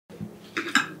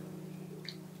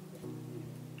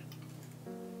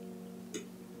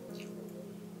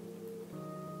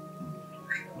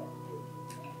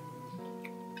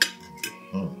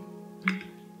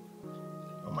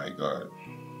God.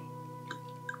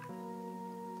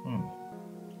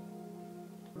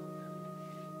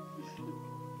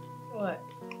 What?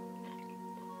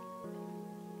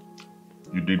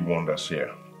 You did wonders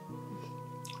here.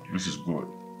 This is good.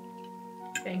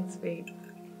 Thanks, babe.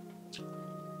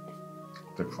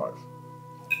 Take 5.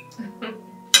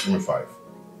 Give me 5.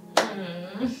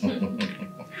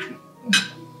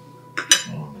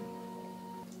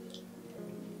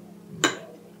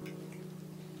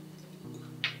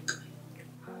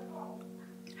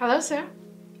 Hello, sir.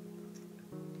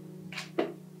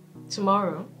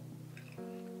 Tomorrow?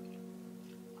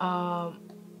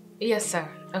 Yes, sir.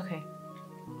 Okay.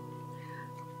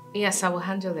 Yes, I will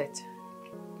handle it.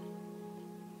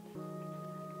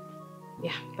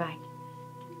 Yeah, bye.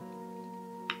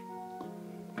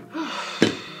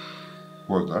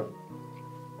 What's that?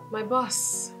 My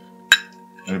boss.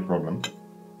 Any problem?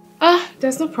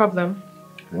 There's no problem.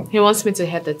 Okay. He wants me to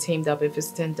head the team that'll be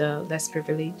visiting the less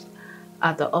privileged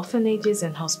at the orphanages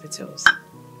and hospitals.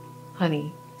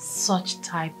 Honey, such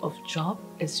type of job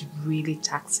is really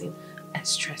taxing and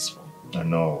stressful. I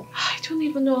know. I don't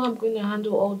even know how I'm going to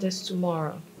handle all this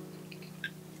tomorrow.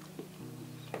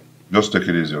 Just take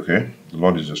it easy, okay? The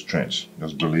Lord is your strength.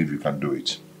 Just believe you can do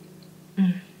it.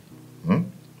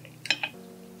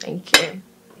 Thank you.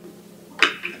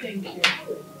 Thank you.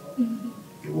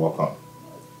 You're welcome.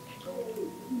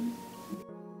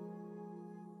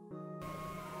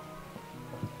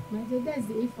 My dear, that's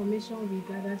the information we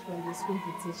gathered from the school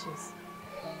he teaches.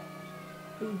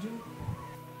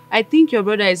 I think your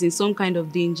brother is in some kind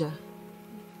of danger.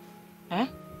 Eh?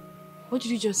 What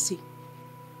did you just say?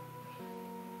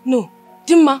 No,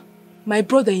 Dimma, my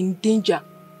brother in danger.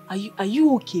 Are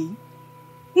you okay?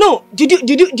 No, did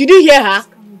you hear her?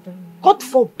 God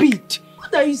forbid.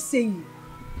 What are you saying?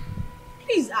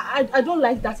 Please, I don't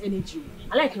like that energy.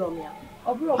 I like Romeo.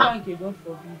 God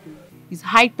forbid. It's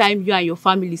high time you and your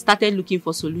family started looking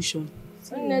for solution.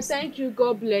 Thank you.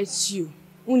 God bless you.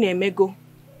 Unemego.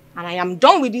 And I am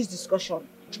done with this discussion.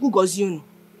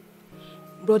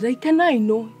 Brother Ikena, I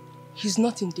know he's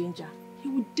not in danger. He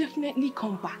will definitely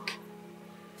come back.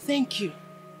 Thank you.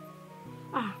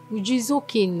 Uju is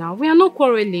okay now. We are not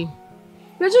quarreling.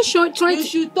 We're just trying to... You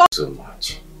should talk so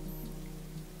much.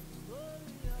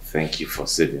 Thank you for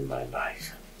saving my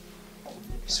life.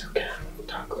 It's okay.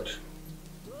 Thank God.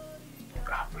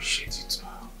 I appreciate it.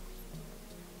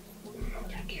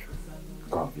 Thank you.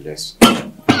 God bless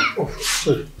you. Oh,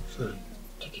 sorry.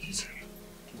 Take it easy.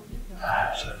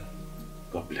 Sorry.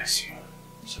 God bless you.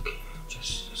 It's okay.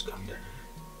 Just calm down.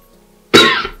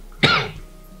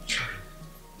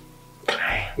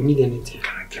 You need anything?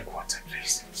 Can I get water,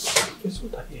 please? There's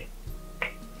water here.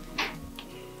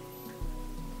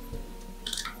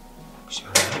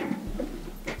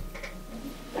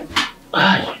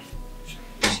 Aye.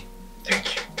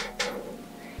 Thank you.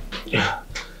 Yeah.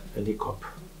 Any cup?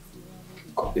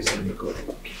 Cup is any good.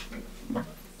 Okay.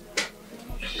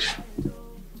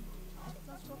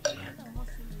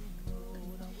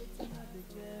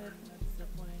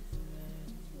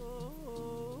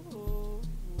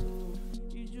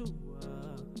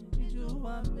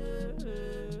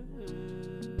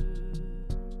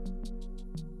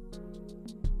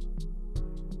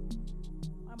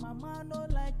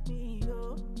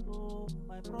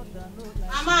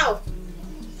 I'm out.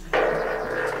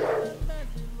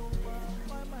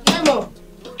 Nemo.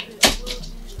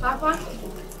 Papa.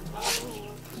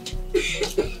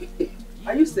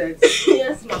 Are you set?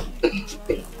 Yes, ma'am.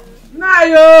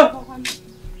 Nayo!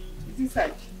 It's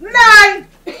inside. Nine!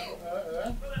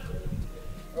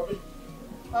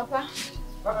 Papa.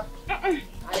 I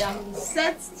am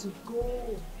set to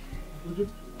go.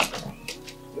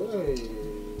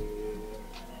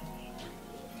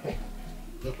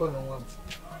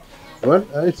 Well,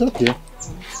 it's okay.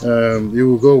 You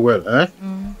will go well, eh?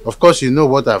 Of course, you know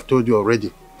what I've told you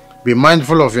already. Be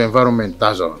mindful of your environment,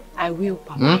 that's all. I will,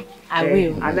 Papa. I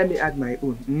will. And let me add my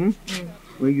own.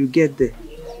 When you get there,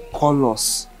 call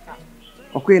us.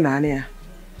 Okay, Nania.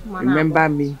 Remember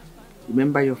me.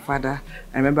 Remember your father.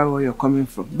 I remember where you're coming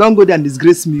from. Don't go there and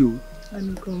disgrace me.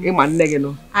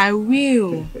 I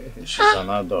will. She's an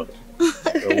adult.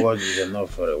 The word is enough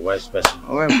for a wise person.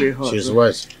 She's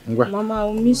wise. Mama,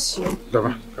 I'll miss you. Come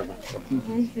on.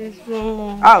 Miss you so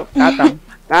much. Oh,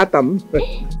 Tatam.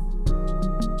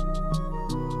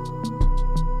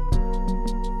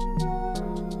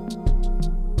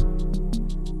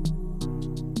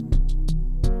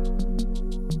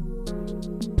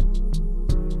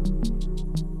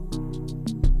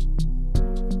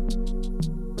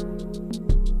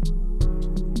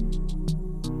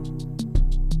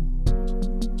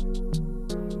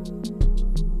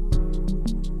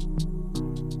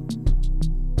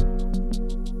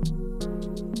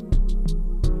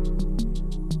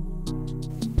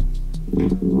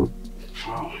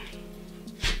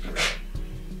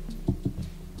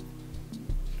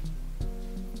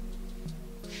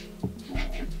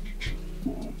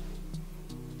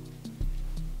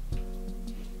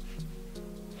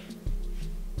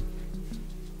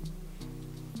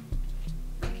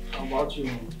 about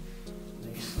you?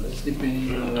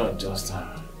 Sleeping? No, just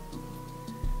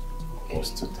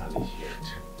was totally healed.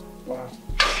 Wow.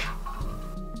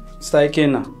 Mr.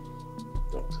 Ikena,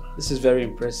 Doctor. this is very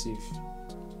impressive.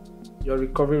 Your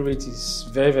recovery rate is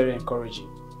very, very encouraging.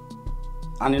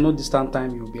 And in no distant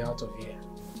time, you'll be out of here.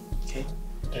 Okay?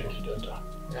 Thank you, doctor.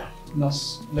 Yeah.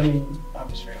 Nurse, let me have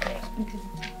this right here.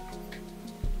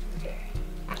 Okay.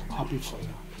 Happy for you.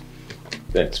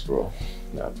 Thanks, bro.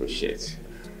 I appreciate it.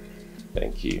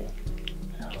 Thank you.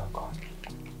 You're welcome.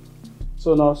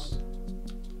 So, nurse,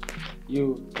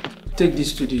 you take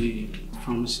this to the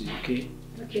pharmacy, okay?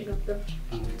 Okay, doctor.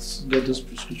 And get those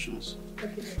prescriptions.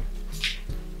 Okay.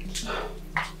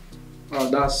 Wow,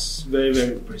 that's very,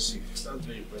 very impressive. That's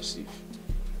very impressive.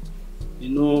 You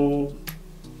know,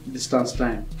 distance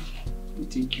time, I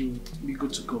think you'll be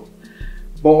good to go.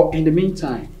 But in the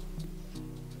meantime,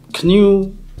 can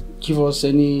you give us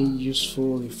any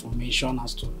useful information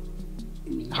as to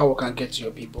how we can get to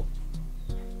your people?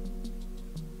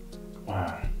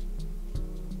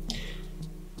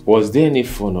 Was there any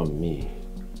phone on me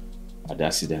at the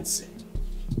accident scene?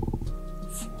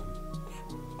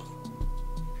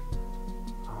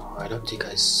 I don't think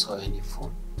I saw any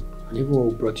phone. And even when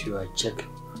we brought you, I checked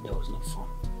and there was no phone.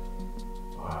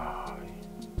 Wow.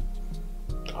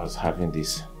 I was having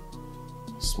this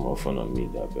small phone on me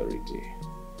that very day.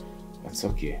 That's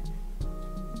okay.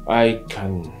 I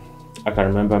can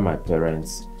remember my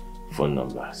parents' phone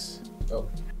numbers. Oh,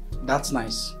 that's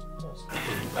nice.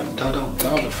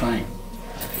 That'll be fine.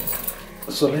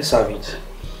 So let's have it.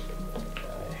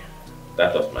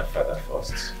 That was my father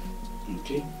first.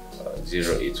 Okay.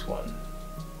 081.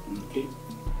 Okay.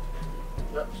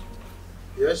 Yeah.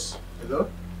 Yes. Hello.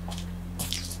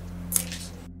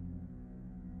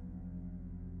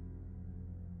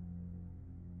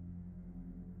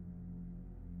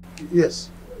 Yes.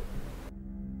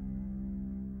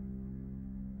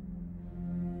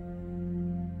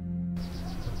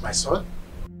 My son?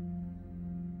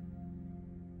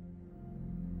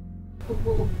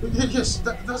 Yes,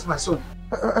 that's my son.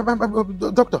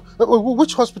 Doctor,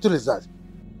 which hospital is that?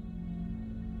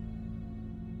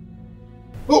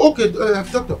 Oh, okay,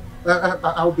 doctor.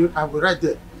 I'll be right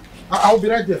there. I'll be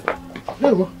right there.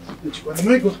 There you go. Let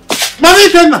me go. Mommy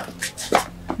Kenna!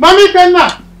 Mommy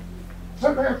Kenna!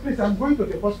 Please, I'm going to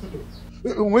the hospital.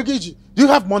 Wegiji, do you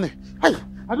have money? Hey,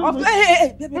 I don't know.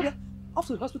 Hey. Off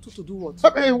to the hospital to do what?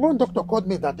 One doctor called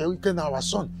me that our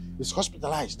son is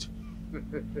hospitalized.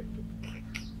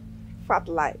 Fat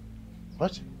lie.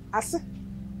 What? I said,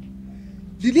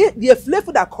 the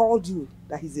flavor that called you,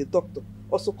 that he's a doctor,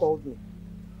 also called me.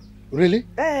 Really?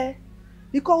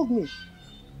 He called me.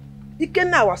 He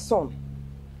came our son,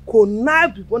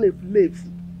 connived with one slave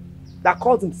that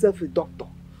calls himself a doctor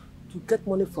to get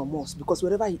money from us because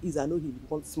wherever he is, I know he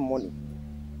wants money.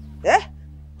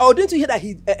 Or didn't you hear that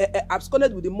he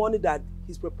absconded with the money that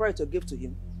his proprietor gave to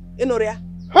him? Inoria?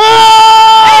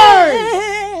 Hey!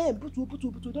 But you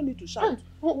don't need to shout.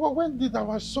 When did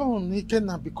our son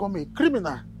Ikenna become a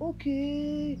criminal?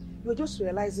 Okay, you're just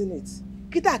realizing it.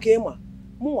 Kita Akema,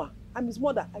 Mua, I'm his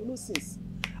mother, I know since.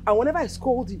 And whenever I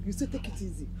scold you, you say take it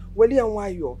easy. Well, and why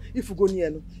you if you go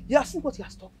near, you have seen what he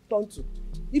has done to.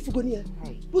 If you go near,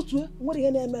 put you what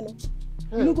you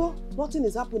know, go, nothing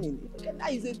is happening. Ikenna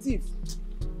is a thief.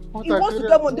 He wants to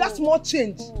get money. That's more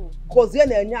change. Because then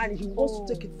he wants to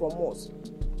take it from us.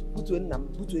 What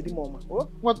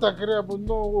a career,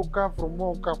 no come from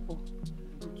more couple.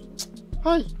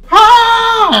 Hi.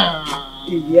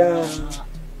 Yeah.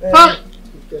 Hi.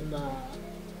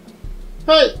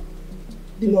 Hey.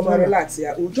 The mama relax,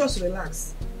 yeah. We'll just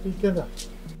relax.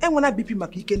 And when I BP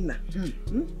Ikenna,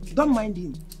 don't mind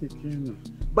him.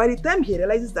 By the time he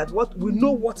realizes that we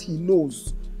know what he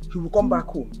knows, he will come back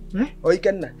home. Or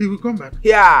Ikenna. He will come back?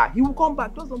 Yeah, he will come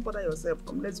back. Just don't bother yourself.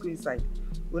 Come, let's go inside.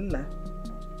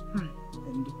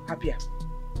 And happier.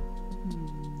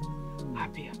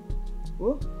 Happier.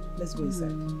 Oh, let's go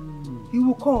inside. He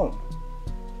will come.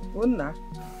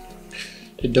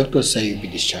 The doctor said you'll be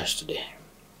discharged today.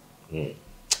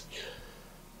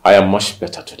 I am much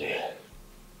better today.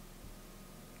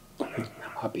 I'm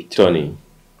happy to. Tony,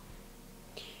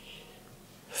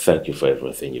 thank you for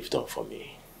everything you've done for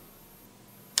me.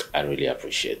 I really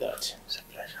appreciate that. It's a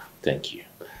pleasure. Thank you.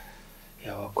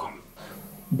 You're welcome.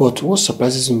 But what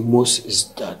surprises me most is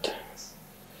that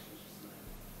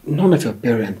none of your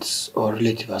parents or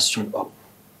relatives has shown up.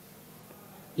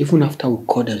 Even after we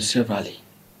called them severally.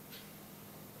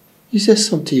 Is there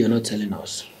something you're not telling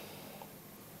us?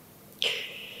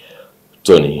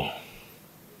 Tony,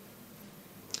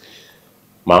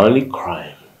 my only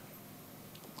crime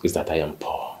is that I am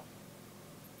poor.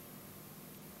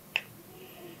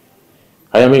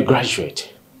 I am a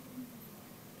graduate.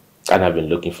 And I've been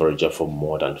looking for a job for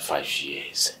more than 5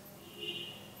 years.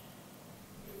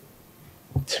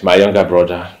 My younger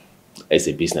brother is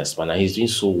a businessman and he's doing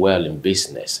so well in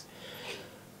business.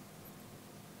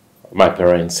 My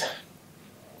parents,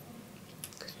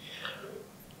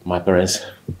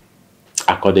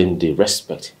 according to the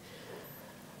respect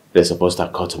they're supposed to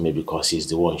accord to me because he's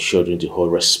the one shouldering the whole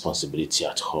responsibility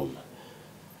at home.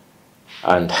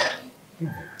 And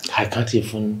I can't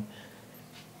even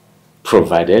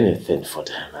provide anything for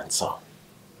them, and so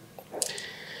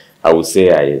I would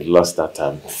say I lost that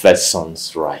first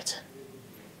son's right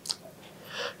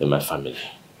in my family.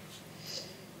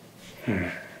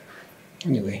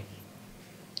 Anyway,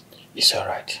 it's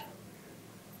alright.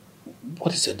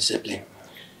 What is your discipline?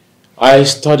 I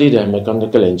studied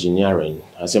mechanical engineering.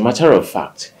 As a matter of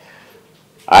fact,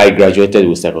 I graduated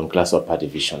with 2nd class upper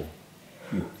division.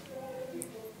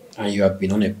 And you have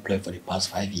been unemployed for the past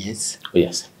 5 years? Oh,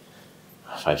 yes.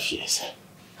 5 years.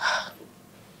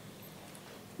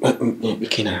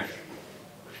 Ikenna,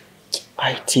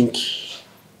 I think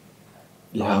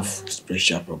you have a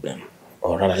spiritual problem.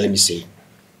 Or rather, let me say,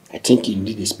 I think you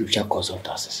need a spiritual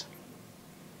consultancy.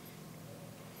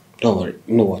 Don't worry,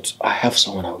 you know what? I have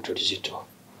someone I will introduce you to.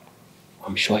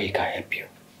 I'm sure he can help you.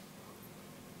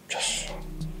 Just...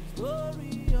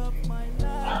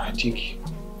 I think...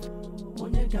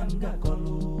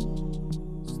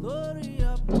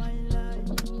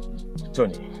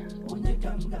 Tony,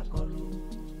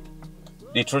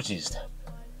 the truth is,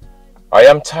 I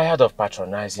am tired of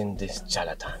patronizing these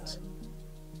charlatans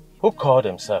who call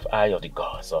themselves eye of the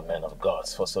gods or men of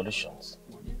gods for solutions.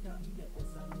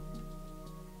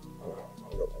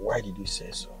 Why did you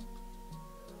say so?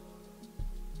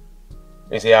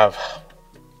 You see, I've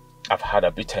had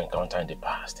a bitter encounter in the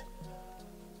past.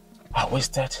 I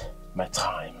wasted my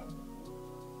time,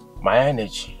 my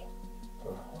energy,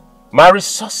 my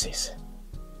resources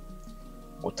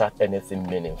without anything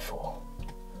meaningful.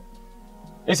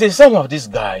 You see, some of these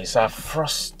guys are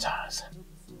fraudsters,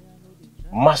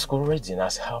 masquerading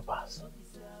as helpers,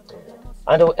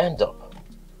 and they'll end up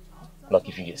not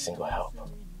giving you a single help.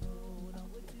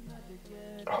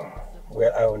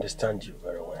 Well, I understand you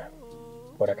very well,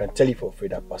 but I can tell you for free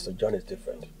that Pastor John is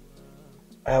different.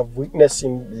 I have witnessed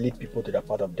him lead people to the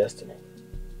path of destiny.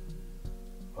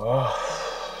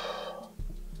 Oh.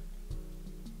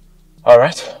 All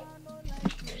right.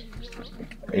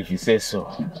 If you say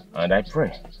so, and I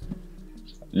pray,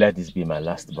 let this be my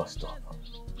last bus stop.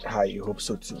 I hope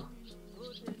so too.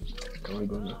 Can we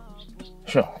go now?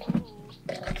 Sure.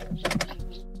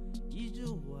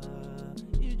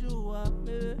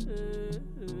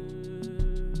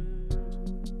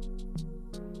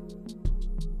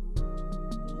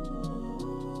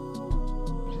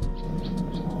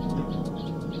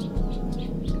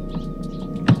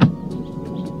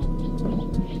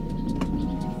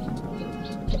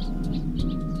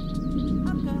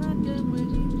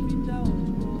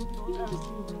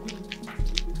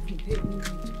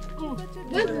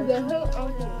 This is the whole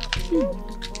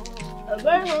a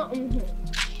very hot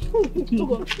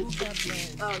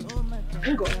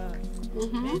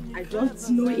I don't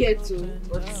know yet too,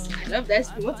 but I love that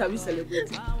spin. What are we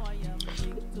celebrating?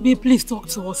 Babe, please talk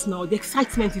to us now. The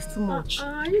excitement is too much.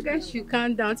 You guys should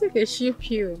calm down. Take a sheep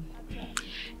here.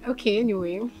 Okay,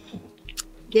 anyway.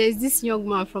 There's this young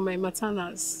man from my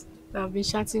maternals that I've been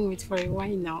chatting with for a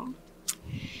while now.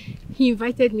 He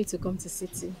invited me to come to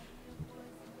city.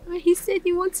 And he said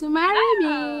he wants to marry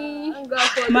me.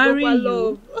 Marry you?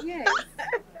 Love. Yes.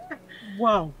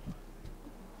 Wow.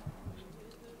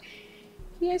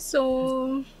 Yeah,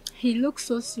 so he looks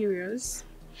so serious.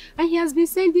 And he has been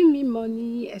sending me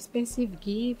money, expensive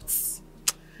gifts.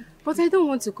 But I don't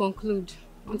want to conclude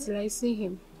until I see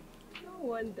him. No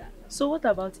wonder. So what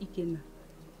about Ikenna?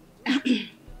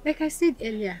 Like I said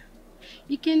earlier,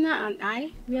 Ikenna and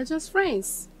I, we are just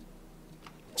friends.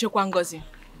 Chokwa Ngozi,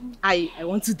 I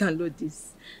want to download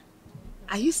this.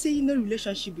 Are you saying no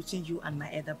relationship between you and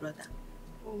my elder brother?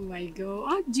 Oh my God,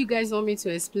 how do you guys want me to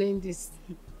explain this?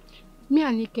 Me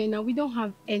and Ikenna, we don't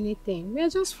have anything. We are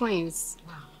just friends.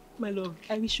 Wow. My love,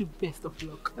 I wish you best of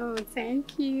luck. Oh,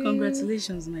 thank you.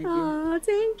 Congratulations, my dear. Oh,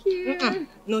 thank you.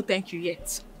 No, thank you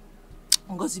yet.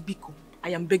 Ngozi Biko, I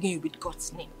am begging you with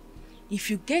God's name. If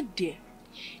you get there,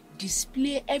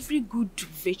 display every good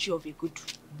virtue of a good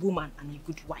woman and a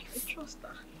good wife. I trust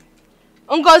her.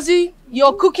 Ngozi,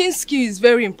 your cooking skill is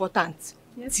very important.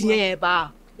 Yes,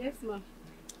 ma'am. Yes, ma'am.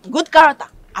 Good character,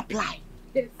 apply.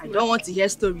 Yes, I don't want to hear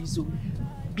stories.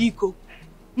 Biko,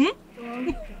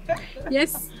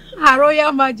 Yes, Her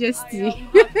Royal Majesty.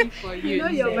 Happy for you. You know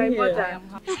you're my mother.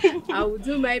 I will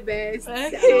do my best. I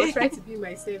will try to be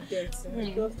myself there.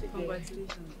 Congratulations.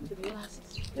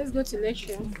 Let's go to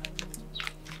lecture.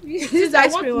 This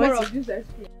ice cream. More of this ice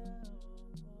cream.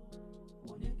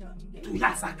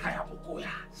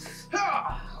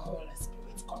 Holy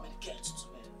Spirit, communicate to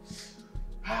me.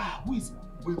 Who is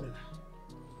Mbemela?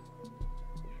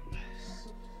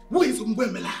 Who is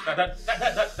Mbemela?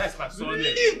 That's my son.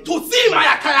 To see my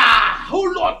Akaya! Oh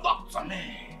Lord, talk to me.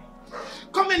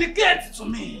 Communicate to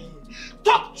me.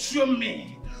 Talk to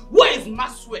me. Where is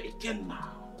Maswe again now?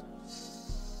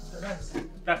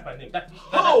 That's my name.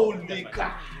 Holy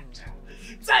God.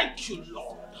 Thank you,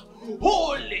 Lord.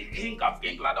 Holy King of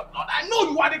Kings, Lord of Lords. I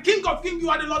know you are the King of Kings, you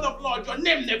are the Lord of Lords. Your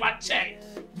name never changed.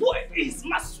 Where is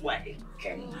Maswe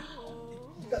again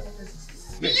now?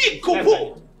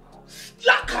 Yikobo.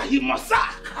 Laka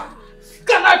Himasaka.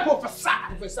 Can I prophesy?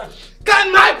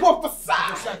 Can I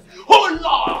prophesy? Oh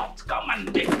Lord, come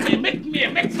and make me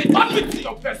turn me to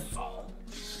your vessel.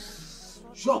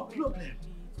 Your problem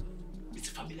is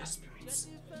familiar spirits.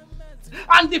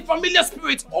 And the familiar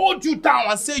spirit hold you down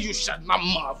and say you shall not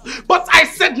move. But I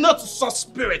said no to such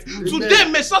spirit. Today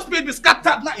may such spirit be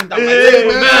scattered now in the mighty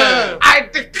name. I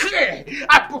declare,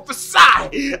 I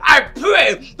prophesy, I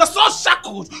pray that such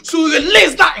shackles should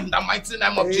release now in the mighty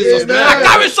name of Jesus. I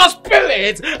carry such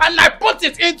spirit and I put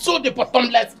it into the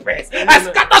bottomless place. I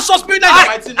scatter such spirit in the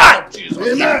mighty name of Jesus.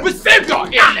 Receive your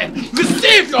healing,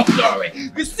 receive your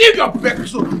glory, receive your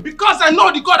breakthrough. Because I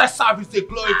know the God I serve is a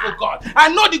glorious God. I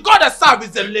know the God I serve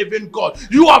is a living God.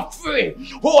 You are free.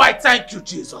 Oh, I thank you,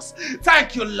 Jesus.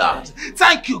 Thank you, Lord.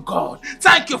 Thank you, God.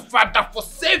 Thank you, Father, for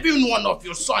saving one of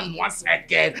your sons once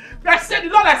again. I said the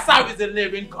Lord I serve is a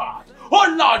living God.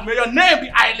 Oh, Lord, may your name be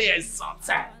highly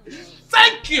exalted.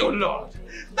 Thank you, Lord.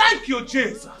 Thank you,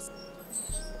 Jesus.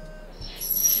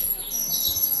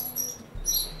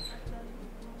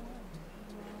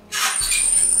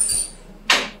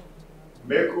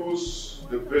 Mekos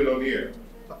the Billionaire.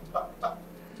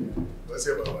 Let's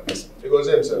hear about this. Because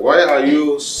him, sir. Why are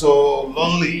you so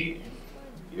lonely?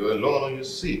 You're alone on your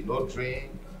seat. No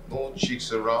drink, no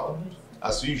chicks around.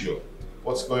 As usual.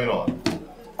 What's going on?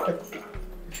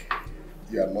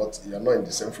 You are not in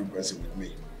the same frequency with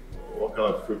me. What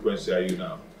kind of frequency are you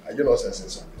now? Are you not sensing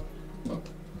something?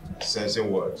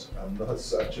 Sensing what? I'm not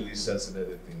actually sensing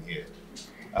anything here.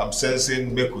 I'm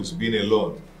sensing Mekus being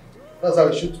alone. That's how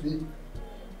it should be.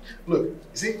 Look, you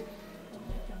see,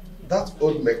 that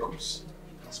old Mekus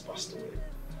has passed away.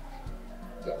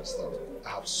 You understand? I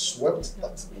have swept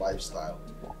that lifestyle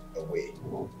away.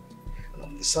 And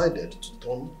I've decided to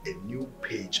turn a new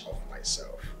page of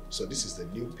myself. So this is the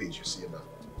new page you see now.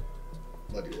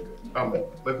 Not the old one.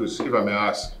 Mekus, if I may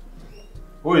ask,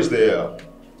 who is the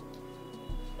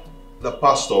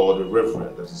pastor or the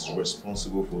reverend that is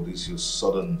responsible for this your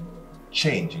sudden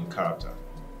change in character?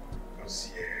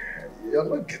 Because yeah, you're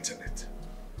not getting it.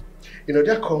 You know,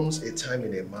 there comes a time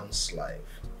in a man's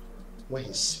life when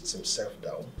he sits himself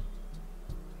down,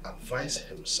 advise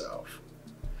himself,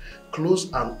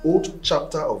 close an old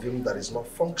chapter of him that is not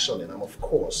functioning, and of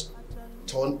course,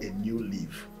 turn a new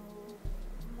leaf.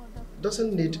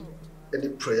 Doesn't need any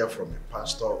prayer from a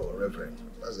pastor or reverend.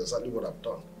 That's exactly what I've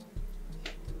done.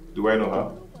 Do I know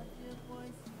how?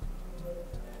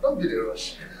 Don't be in a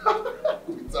rush.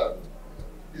 With that,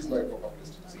 this is not a proper place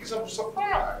to see. It's a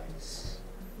surprise.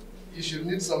 You should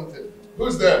need something.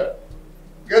 Who's there?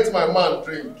 Get my man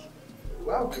drink.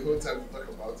 We'll have the whole time to talk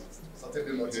about it.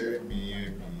 Certainly not here.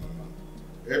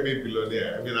 Maybe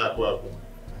billionaire. I mean,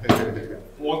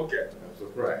 okay. I'm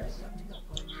surprised.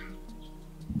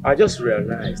 I just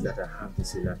realized that I have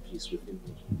this inner peace within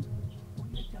me.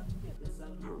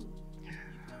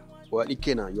 Well,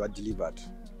 Ikena, you are delivered.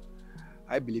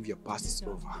 I believe your past is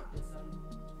over.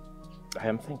 I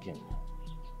am thinking.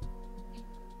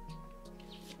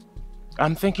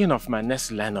 I'm thinking of my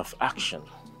next line of action.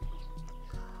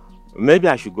 Maybe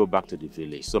I should go back to the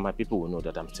village so my people will know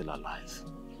that I'm still alive.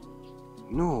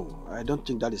 No, I don't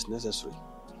think that is necessary.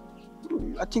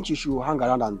 I think you should hang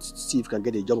around and see if you can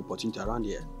get a job opportunity around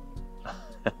here.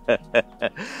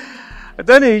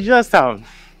 Tony, you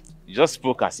just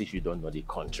spoke as if you don't know the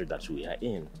country that we are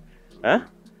in. Huh?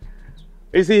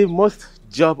 You see, most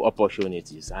job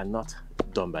opportunities are not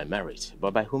done by merit,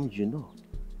 but by whom you know.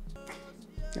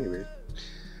 Anyway,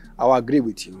 I'll agree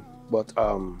with you, but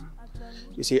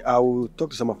you see, I will talk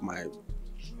to some of my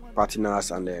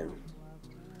partners and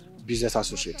business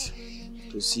associates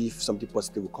to see if something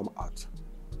positive will come out.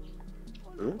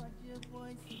 Hmm?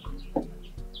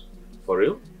 For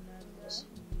real? Yes.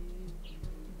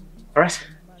 Alright.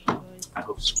 I hope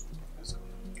hope so.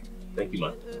 Thank you,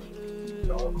 man.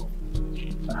 You're welcome.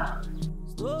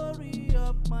 Story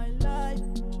of my life.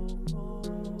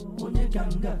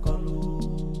 Onyekanga Kolo.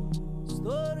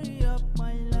 Story of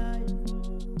my life.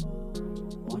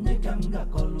 Onyekanga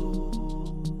Kolo.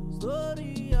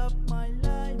 Story of my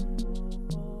life.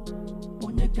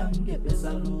 Onyekanga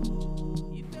Bezalo.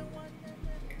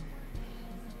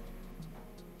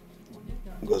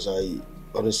 Because I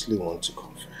honestly want to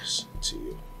confess to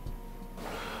you.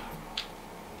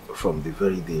 From the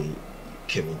very day you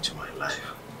came into my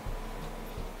life,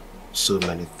 so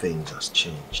many things has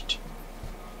changed.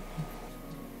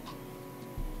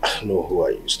 I know who I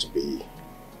used to be,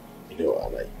 and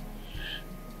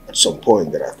at some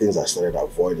point there are things I started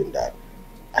avoiding that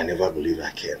I never believed I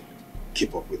can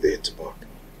keep up with it, but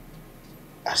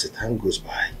as the time goes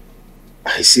by,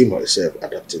 I see myself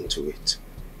adapting to it.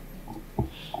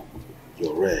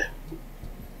 You're rare,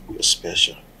 you're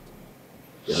special,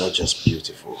 you're not just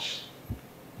beautiful,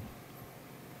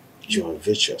 you are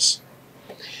virtuous,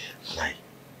 and I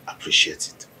appreciate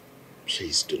it.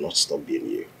 Please do not stop being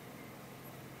you.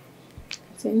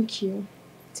 Thank you.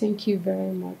 Thank you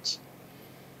very much.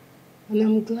 And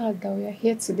I'm glad that we are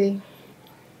here today.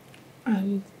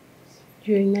 And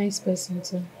you're a nice person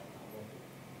too.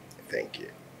 Thank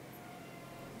you.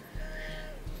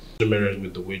 The marriage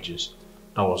with the wages.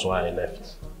 That was why I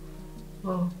left.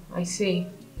 Oh, I see.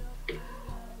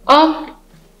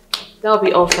 That'll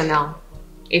be all for now.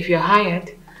 If you're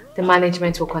hired, the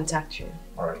management will contact you.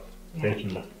 Alright. Yeah. Thank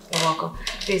you, ma'am. You're welcome.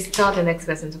 Please tell the next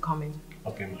person to come in.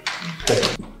 Okay, ma'am.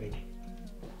 Thank you.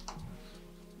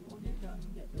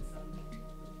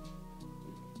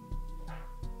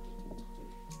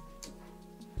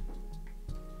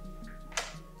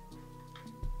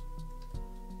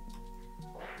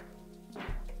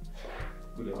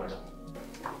 Good day, madam.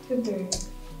 Good day.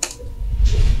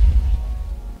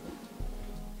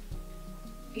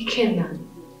 Ikenna.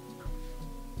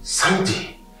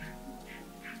 Sandy!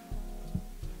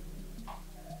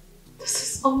 This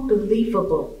is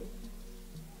unbelievable.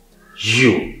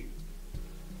 You,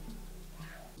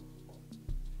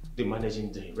 the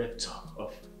managing director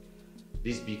of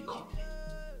this big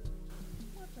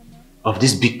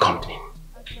company.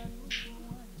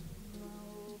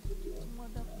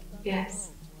 Yes.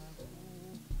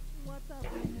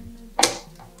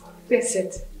 That's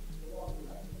it.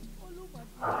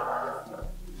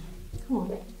 Come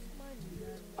on.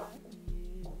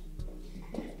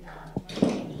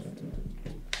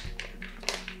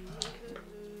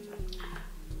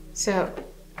 So,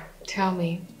 tell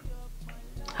me,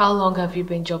 how long have you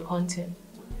been job hunting?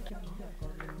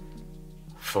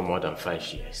 For more than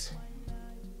 5 years.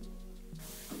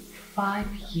 5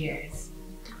 years?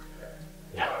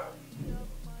 Yeah.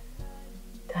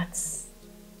 That's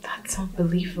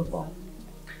unbelievable.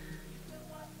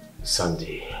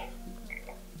 Sandy,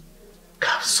 I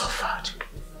have suffered.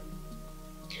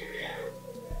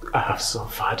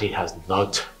 It has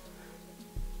not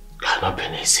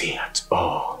been easy at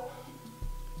all.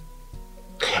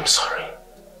 I'm sorry.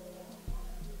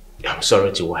 I'm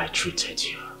sorry to why I treated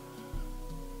you.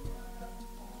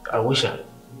 I wish I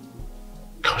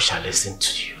listened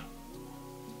to you.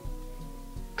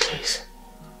 Please.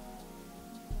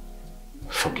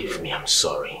 Forgive me, I'm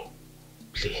sorry.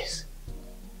 Please.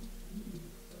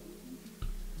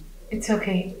 It's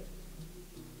okay.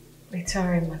 It's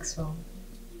alright, Maxwell.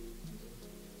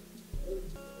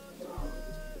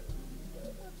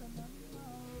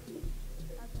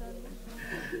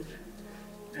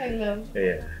 Hi, love.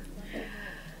 Yeah.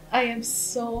 I am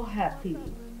so happy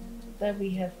that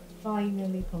we have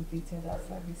finally completed our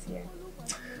service here.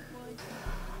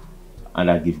 And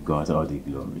I give God all the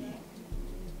glory.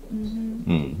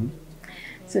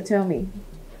 So tell me,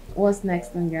 what's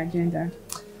next on your agenda?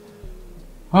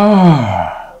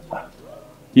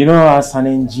 You know, as an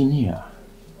engineer,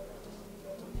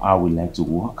 I would like to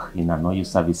work in an oil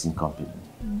servicing company.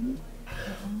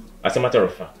 As a matter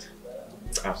of fact,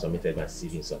 I've submitted my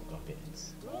CV in some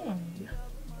companies. Yeah.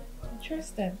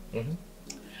 Interesting.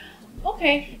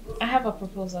 Okay, I have a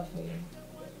proposal for you.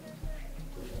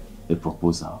 A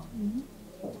proposal?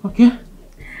 Okay.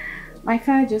 My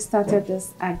father just started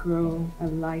this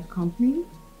agro-allied company.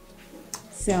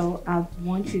 So I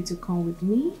want you to come with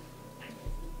me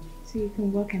so you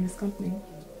can work in this company.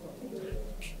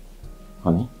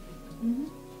 Honey,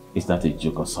 is that a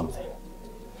joke or something?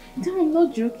 No, I'm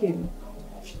not joking.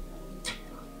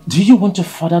 Do you want your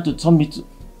father to tell me to...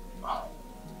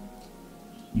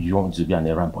 You want to be an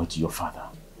errand boy to your father?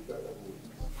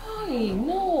 Honey,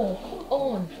 no, come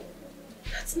on.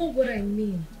 That's not what I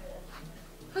mean.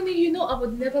 Honey, you know I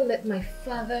would never let my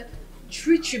father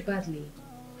treat you badly.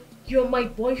 You're my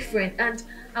boyfriend and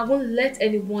I won't let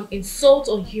anyone insult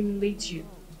or humiliate you.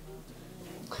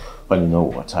 But you know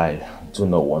what? I do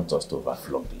not want us to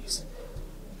overflow this.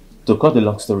 To cut the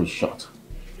long story short,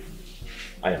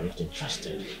 I am not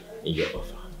interested in your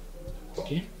offer.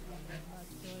 Okay?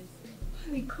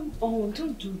 Honey, come on,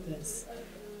 don't do this.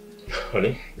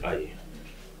 Honey,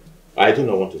 I do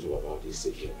not want to talk about this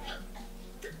again.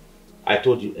 I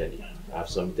told you earlier, I have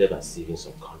submitted my CV in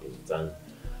some companies and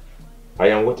I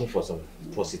am waiting for some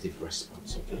positive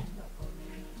response, okay?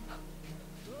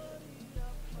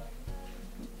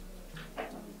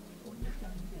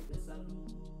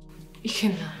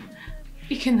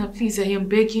 Ikenna, please, I am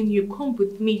begging you, come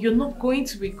with me. You're not going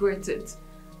to regret it.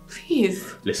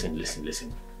 Please.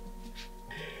 Listen.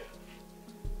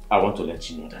 I want to let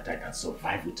you know that I can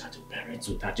survive without your parents,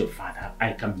 without your father.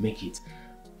 I can make it.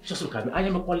 Just look at me. I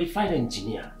am a qualified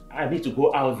engineer. I need to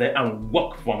go out there and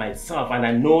work for myself, and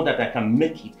I know that I can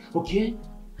make it, okay?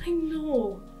 I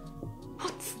know.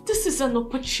 But this is an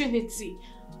opportunity.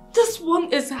 This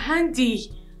one is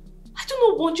handy. I do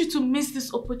not want you to miss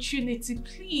this opportunity,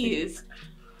 please.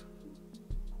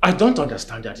 I don't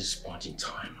understand at this point in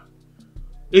time.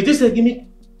 Is this a gimmick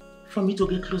for me to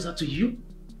get closer to you?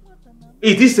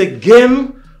 Is this a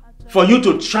game for you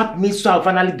to trap me so I'll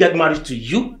finally get married to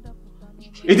you?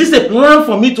 Is this a plan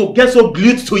for me to get so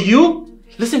glued to you?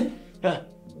 Listen.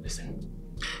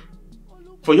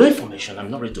 For your information, I'm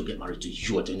not ready to get married to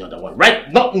you or to any other one.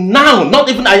 Right? Not now. Not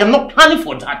even. I am not planning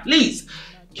for that. Please.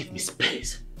 Give me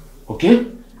space. Okay?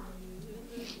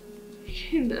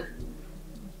 Ikenna,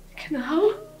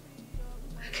 how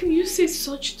can you say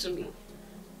such to me?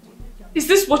 Is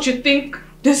this what you think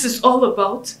this is all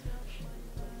about?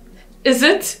 Is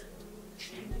it?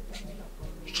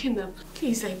 Ikenna,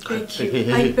 please, I beg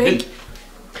you. I beg.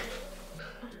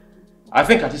 I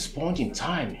think at this point in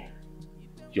time,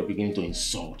 you're beginning to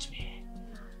insult me.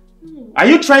 Are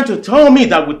you trying to tell me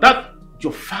that without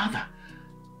your father,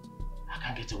 I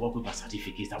can't get a work with my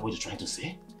certificate? Is that what you're trying to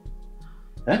say?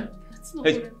 Huh? That's not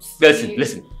what I'm saying.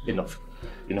 Listen. Enough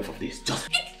of this. Just...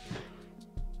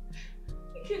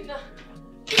 Ikenna,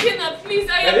 please,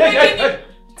 I am begging you.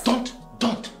 Don't!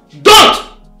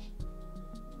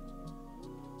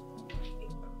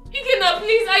 Ikenna,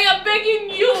 please, I am begging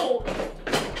you.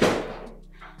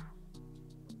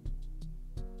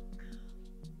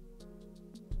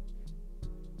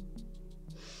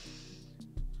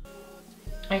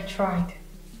 I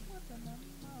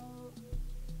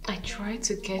tried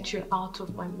to get you out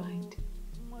of my mind,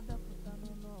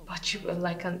 but you were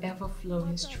like an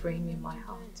ever-flowing stream in my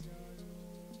heart.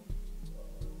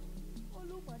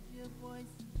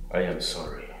 I am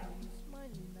sorry.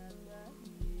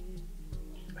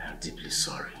 I am deeply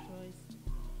sorry.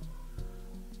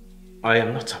 I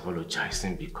am not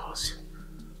apologizing because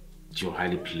you're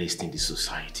highly placed in the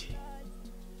society.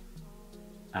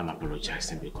 I'm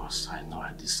apologizing because I know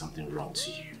I did something wrong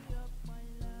to you.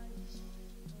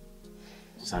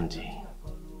 Sandy,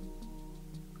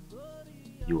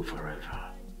 you will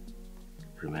forever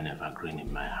remain evergreen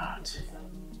in my heart.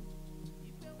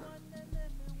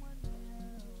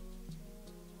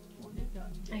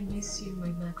 I miss you, my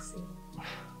Maxi.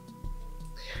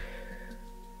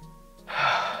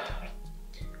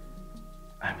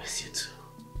 I miss you too.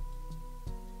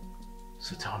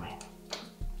 So tell me,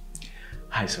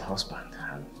 how is your husband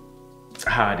and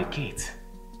how are the kids?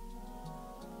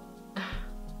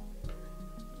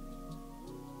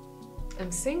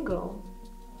 I'm single,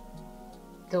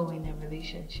 though in a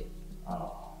relationship.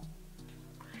 Oh.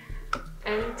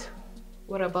 And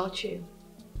what about you?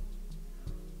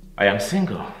 I am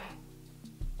single.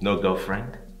 No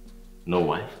girlfriend, no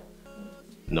wife,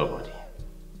 nobody.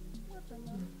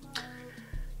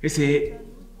 You see,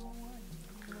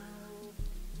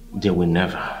 there will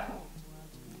never,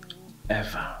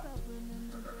 ever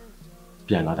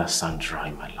be another Sandra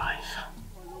in my life.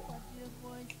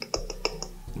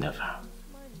 Never.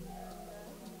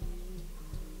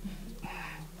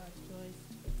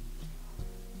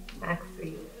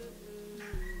 Maxi.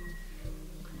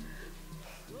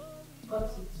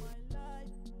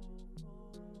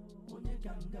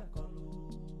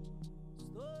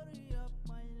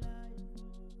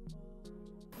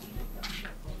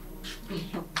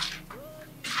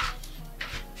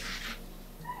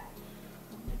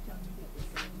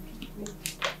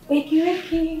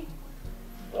 Wakey.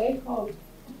 Wake up.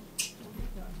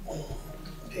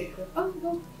 Oh,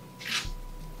 no.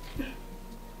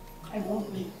 I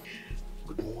love you.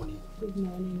 Good morning. Good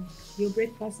morning. Your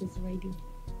breakfast is ready.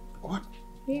 What?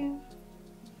 Yeah.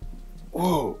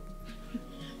 Whoa.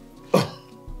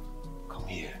 Come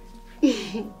here.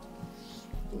 You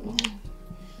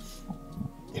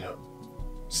know,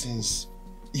 since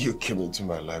you came into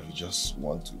my life, you just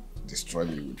want to destroy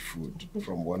me with food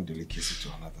from one delicacy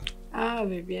to another. Ah,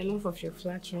 baby, enough of your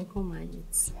flattering. Come and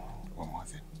eat. One more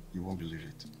thing. You won't believe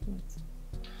it. What?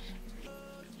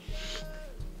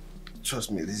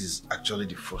 Trust me, this is actually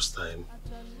the first time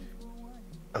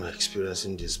I'm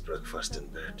experiencing this breakfast in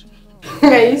bed.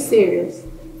 Are you serious?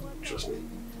 Trust me.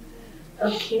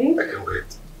 Okay. I can't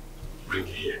wait. Bring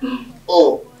it here.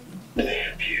 Oh! And I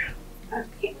help you.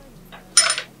 Okay.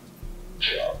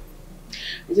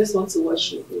 I just want to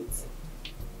watch you eat.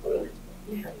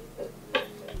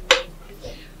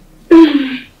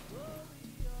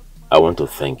 I want to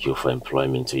thank you for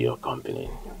employing me into your company.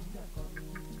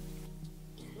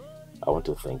 I want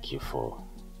to thank you for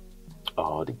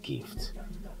all the gifts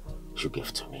you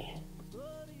gave to me.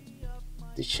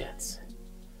 The shirts,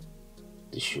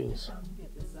 the shoes,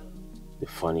 the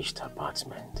furnished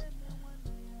apartment,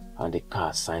 and the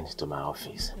car assigned to my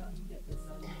office.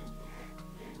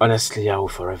 Honestly, I will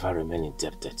forever remain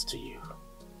indebted to you.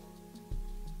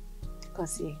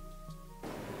 Kosi.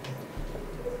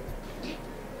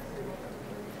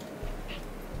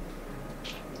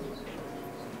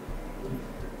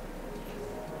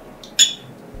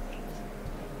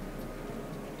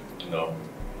 No.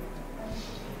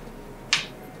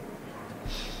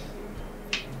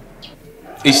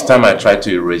 Each time I try to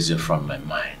erase you from my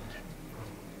mind,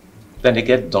 then it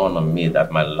gets dawned on me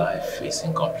that my life is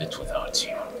incomplete without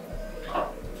you.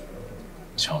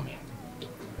 Tell me,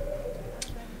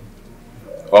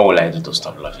 what will I do to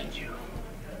stop loving you?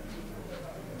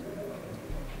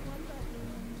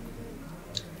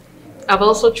 I've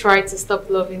also tried to stop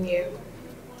loving you.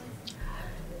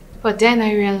 But then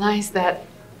I realized that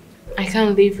I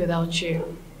can't live without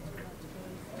you.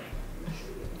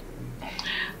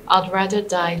 I'd rather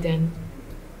die than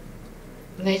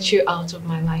let you out of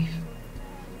my life.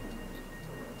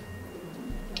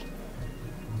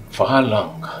 For how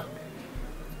long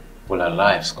will our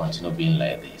lives continue being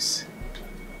like this?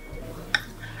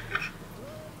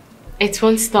 It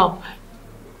won't stop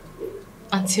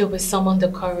until we summon the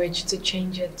courage to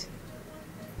change it.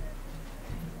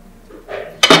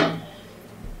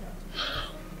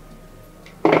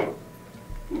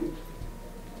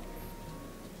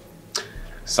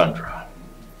 Sandra,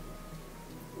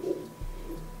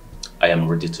 I am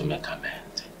ready to make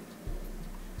amends.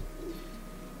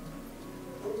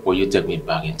 Will you take me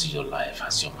back into your life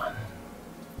as your man?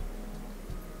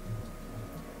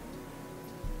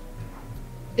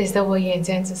 Is that what you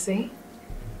intend to say?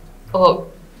 Or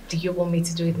do you want me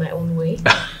to do it my own way?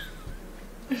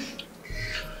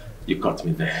 You caught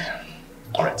me there.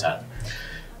 Alright,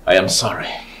 I am sorry.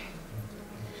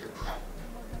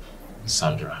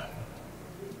 Sandra,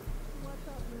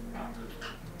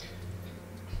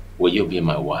 will you be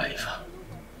my wife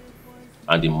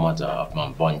and the mother of my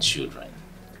unborn children?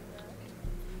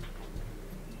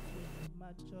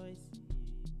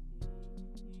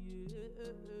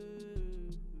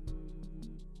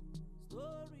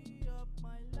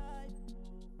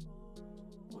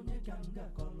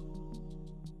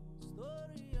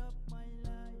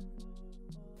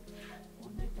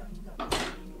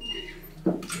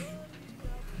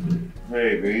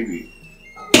 Hey, baby.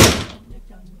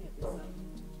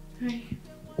 Hi.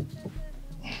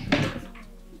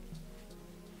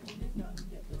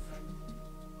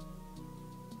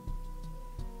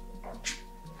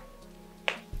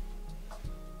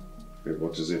 Hey,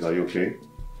 what is it? Are you okay?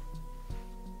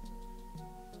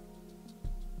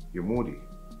 You're moody.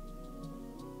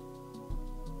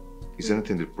 Is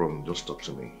anything the problem? Just talk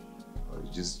to me. Or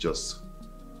is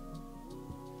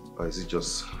it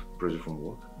just pressure from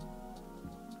work?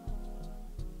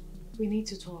 We need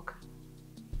to talk.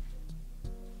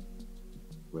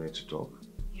 We need to talk.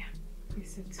 Yeah,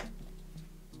 please sit.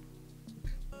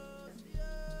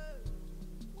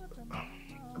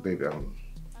 Baby,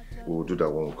 we'll do that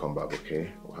when we come back,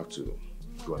 okay? We'll have to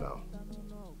go now.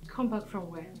 Come back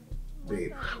from where?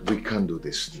 Babe, we can't do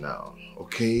this now,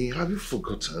 okay? Have you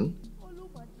forgotten?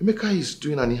 Emeka is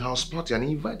doing an in-house party and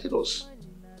he invited us.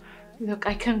 Look,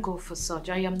 I can't go for such.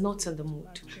 I am not in the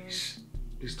mood.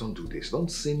 Please don't do this. Don't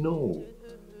say no.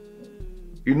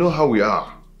 You know how we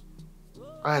are.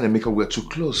 I and Emeka were too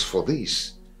close for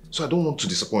this. So I don't want to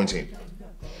disappoint him.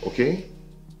 Okay?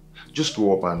 Just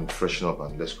go up and freshen up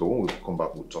and let's go. When we come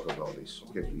back, we'll talk about this.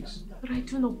 Okay, please? But I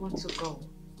do not want to go.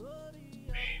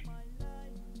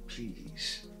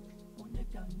 Please.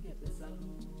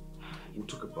 We'll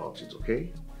talk about it,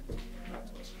 okay?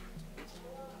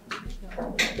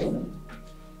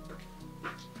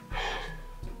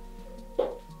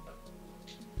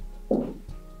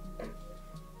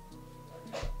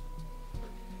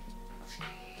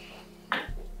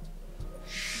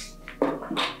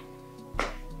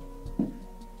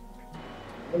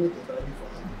 anything that I do for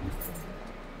her.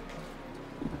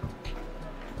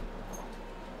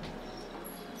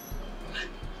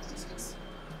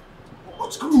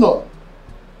 What's going on?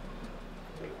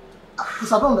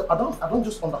 Because I don't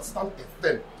just understand a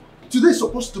thing. Today is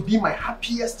supposed to be my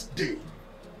happiest day.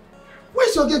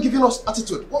 Where's your girl giving us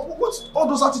attitude? What's all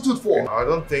those attitude for? I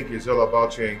don't think it's all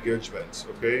about your engagement,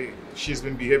 okay? She's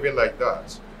been behaving like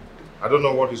that. I don't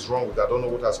know what is wrong with her. I don't know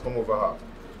what has come over her.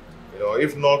 You know,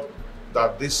 if not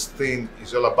that this thing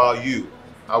is all about you,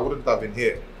 I wouldn't have been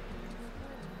here.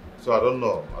 So I don't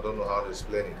know. I don't know how to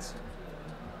explain it.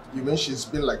 You mean she's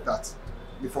been like that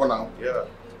before now? Yeah.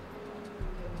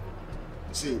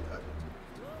 You see,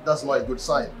 that's not a good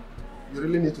sign. You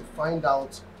really need to find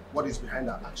out what is behind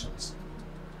her actions.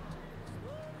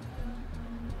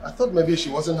 I thought maybe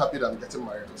she wasn't happy that I'm getting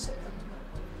married or something.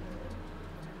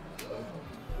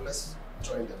 Let's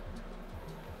join them.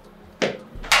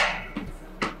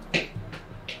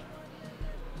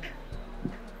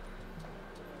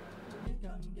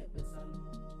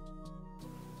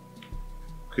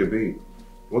 Okay, babe,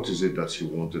 what is it that you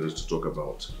wanted us to talk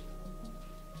about?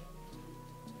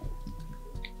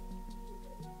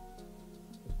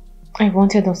 I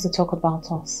wanted us to talk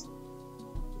about us.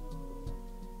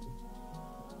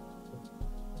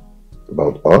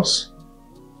 About us?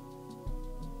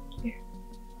 Yeah.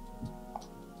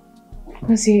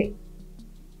 Because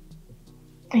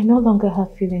I no longer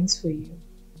have feelings for you.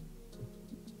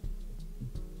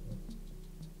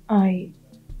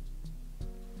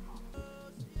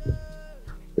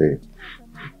 Babe,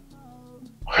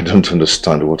 I don't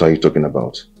understand. What are you talking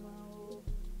about?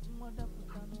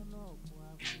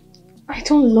 I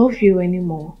don't love you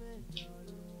anymore.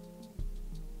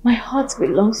 My heart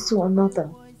belongs to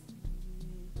another.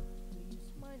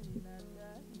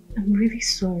 I'm really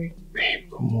sorry. Babe,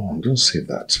 come on, don't say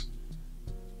that.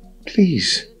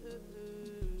 Please.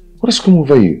 What has come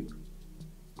over you?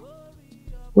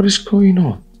 What is going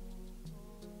on?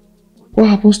 What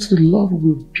happens to the love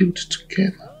we've built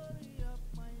together?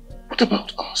 What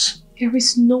about us? There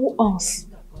is no us.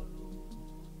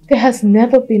 There has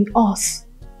never been us.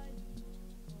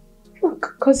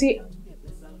 Look, Kosi,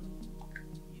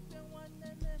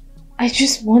 I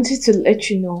just wanted to let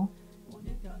you know.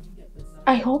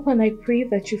 I hope and I pray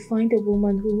that you find a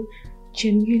woman who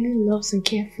genuinely loves and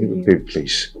cares for you. Babe,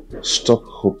 please, stop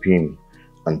hoping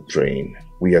and praying.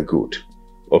 We are good,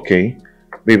 okay?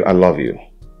 Babe, I love you.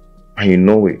 And you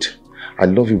know it. I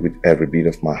love you with every beat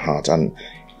of my heart. And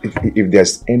if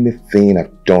there's anything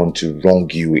I've done to wrong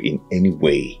you in any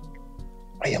way,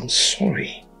 I am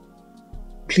sorry.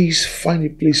 Please find a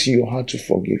place in your heart to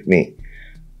forgive me.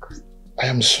 I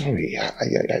am sorry. I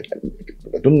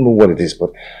don't know what it is,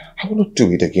 but I will not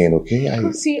do it again,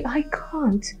 okay? See, I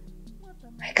can't.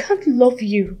 I can't love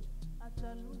you.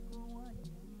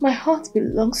 My heart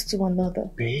belongs to another.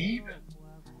 Babe?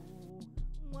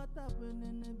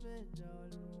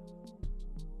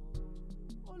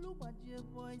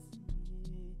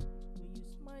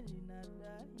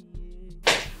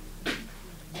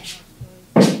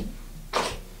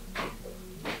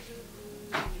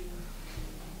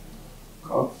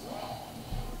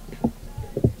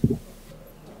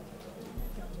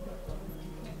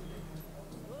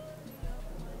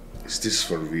 Is this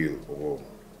for real or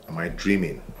am I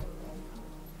dreaming?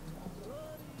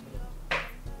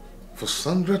 For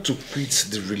Sandra to quit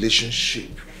the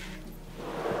relationship,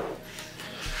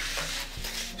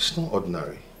 it's not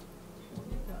ordinary.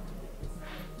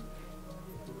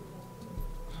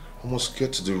 I must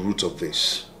get to the root of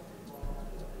this.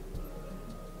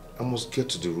 I must get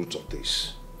to the root of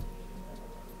this.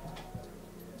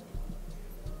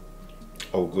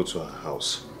 I will go to her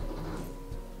house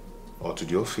or to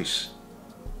the office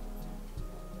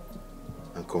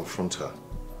and confront her.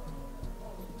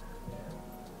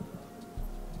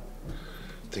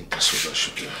 I think that's what I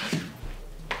should do.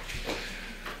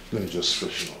 Let me just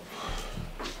freshen up.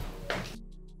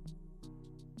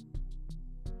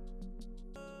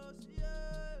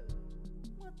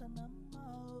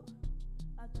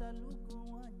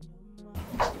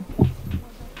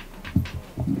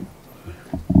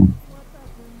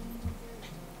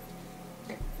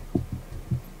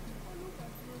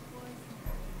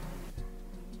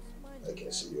 I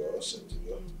can see you're all set to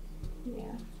go.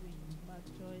 Yeah.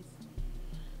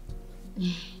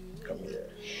 Come here.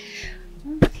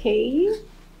 Okay.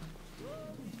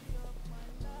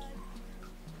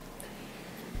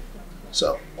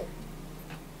 So,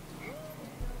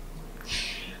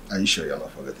 are you sure you're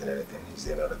not forgetting anything? Is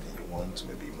there another thing you want?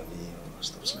 Maybe money or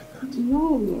stuff like that?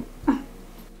 No.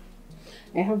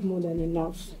 I have more than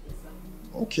enough.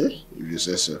 Okay, if you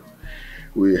say so.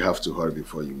 We have to hurry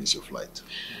before you miss your flight.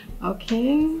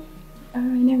 Okay. Let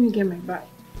me get my bag.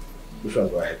 Which one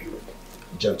go ahead, you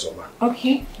gentleman?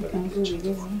 Okay. You can go with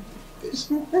this one.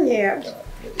 This. Yeah.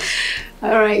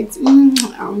 Alright.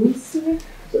 I'll miss you.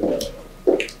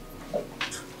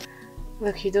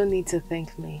 Look, you don't need to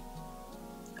thank me.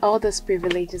 All those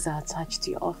privileges are attached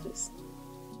to your office.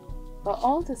 But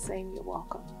all the same, you're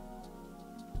welcome.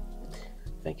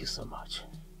 Thank you so much.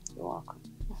 You're welcome.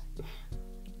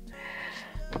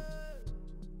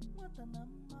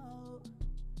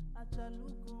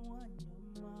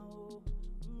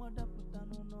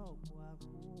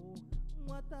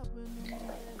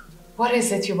 What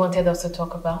is it you wanted us to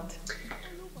talk about?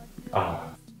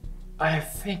 I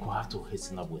think we'll have to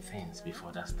hasten up with things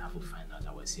before that staff will find out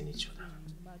that we're seeing each other.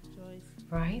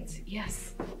 Right?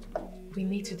 Yes. We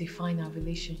need to define our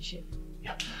relationship.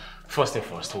 Yeah. First and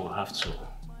first, we'll have to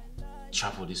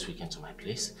travel this weekend to my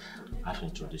place. I have to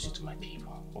introduce you to my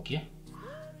people, okay?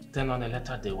 Then on a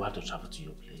later day, we'll have to travel to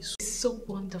your place. It's so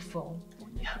wonderful.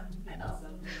 Yeah, I know.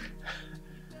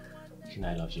 You know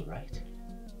I love you, right?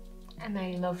 And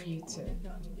I love you too.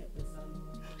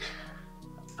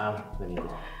 Let me go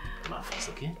to my office,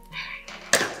 okay?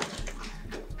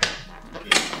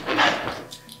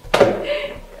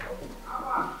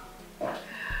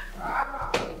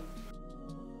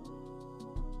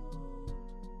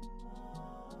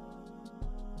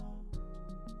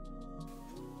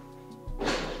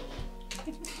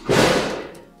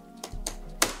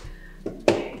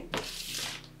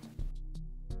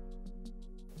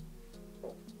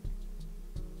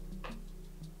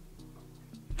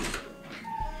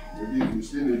 Maybe if you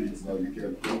still need it now, you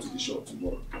can come to the shop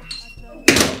tomorrow.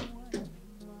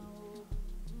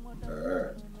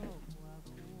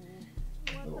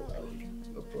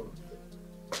 No problem.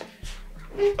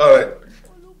 Alright.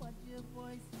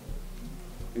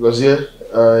 Because here,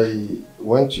 I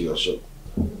went to your shop.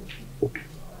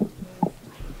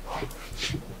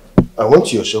 I went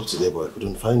to your shop today, but I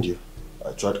couldn't find you.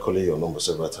 I tried calling your number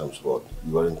several times, but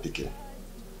you weren't picking.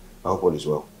 I hope all is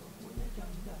well.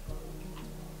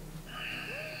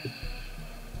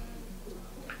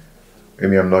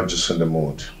 Maybe I'm not just in the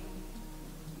mood.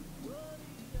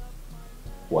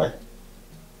 Why?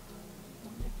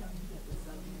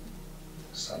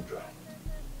 Sandra.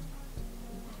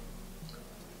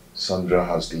 Sandra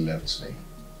has left me.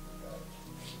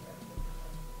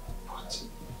 What?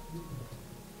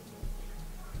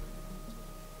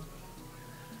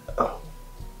 Oh.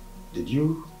 Did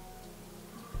you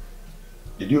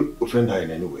offend her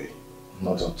in any way?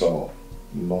 Not at all.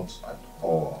 Not at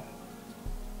all.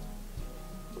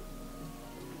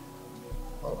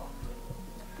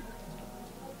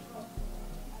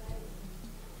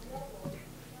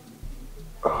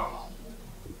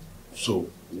 So,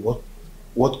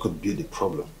 what could be the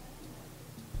problem?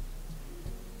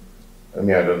 I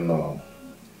mean, I don't know.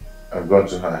 I've gone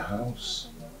to her house,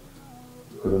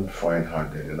 couldn't find her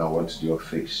there, then I went to the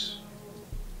office.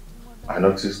 I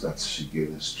noticed that she gave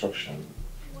instruction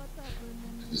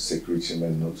to the security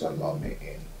men not to allow me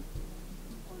in.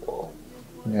 Oh,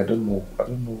 I mean, I don't know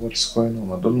what's going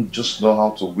on. I don't just know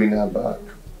how to win her back.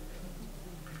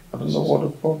 I don't know what the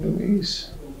problem is.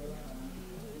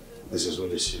 This is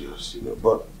really serious, you know,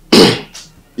 but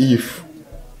if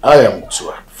I am to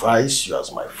advise you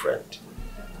as my friend,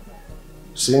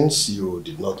 since you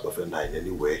did not offend her in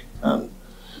any way and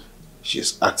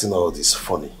she's acting all this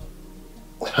funny,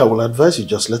 I will advise you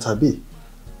just let her be.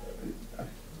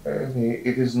 I mean,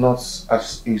 it is not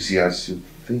as easy as you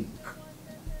think.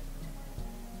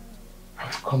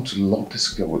 I've come to love this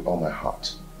girl with all my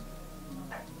heart.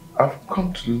 I've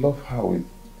come to love her with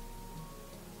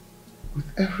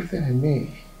everything in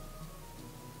me.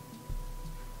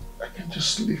 I can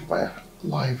just live my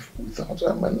life without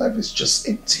her. My life is just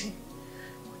empty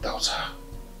without her.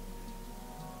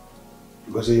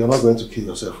 Because you're not going to kill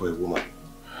yourself for a woman.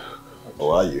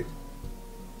 Or are you?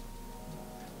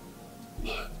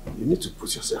 You need to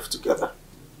put yourself together.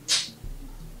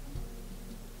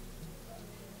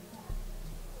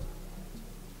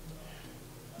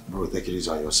 Bro, take it easy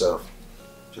on yourself.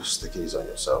 Just take it easy on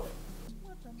yourself.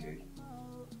 Okay?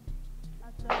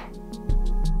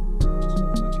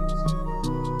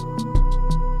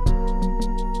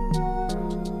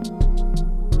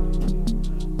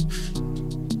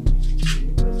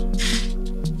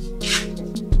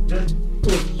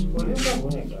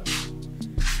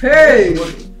 Hey!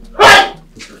 Hey!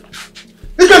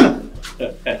 Ikano!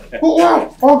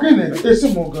 Wow! Again, it's a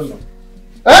Mogano.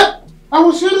 Eh? I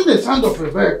was hearing the sound of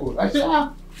a vehicle. I said,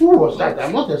 who was that?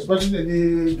 I'm not expecting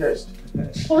any guest.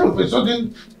 All of a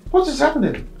sudden, what is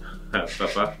happening?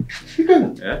 Papa.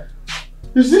 Ikano? Yeah?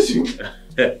 Is this you?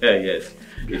 Yes,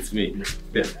 it's me.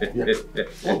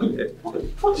 Okay.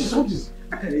 What is?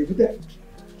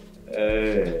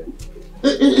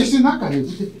 It's in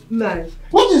Akane. Nah.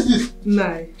 What is this?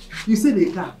 Nah. You said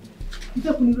a car. You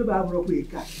can't put it about a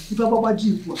car. If I bought a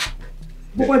jeep,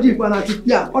 Baba jeep and I took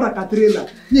or a trailer.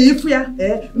 Yeah, if you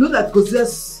know that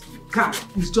possess car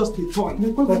is just a toy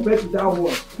compared to that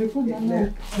one.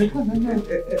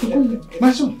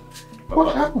 My son,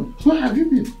 what happened? Where have you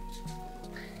been?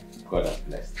 God has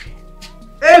blessed me.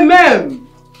 Amen.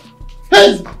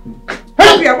 Hey!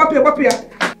 Wapia.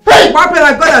 Hey!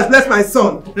 Wapia, God has blessed my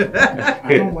son.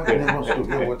 I don't want anyone to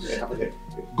hear what is happening.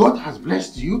 God has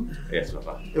blessed you? Yes,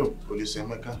 Papa. Oh, Police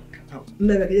Emeka.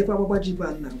 Never get your Baba jeep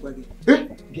and now. Eh?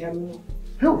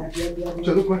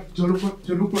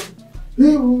 Chalupa.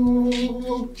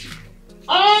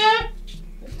 Ah!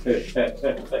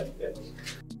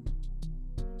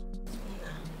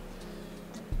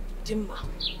 Jimma,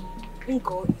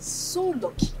 Ngo is so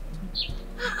lucky.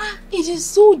 It is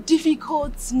so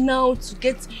difficult now to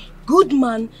get good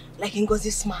man like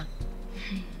Ngozi's man.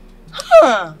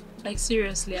 Like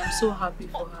seriously, I'm so happy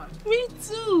for her. Me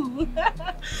too.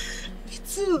 Me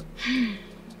too.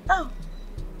 Oh,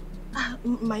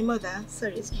 my mother.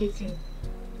 Sorry, excuse me.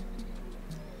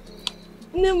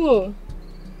 Nemo,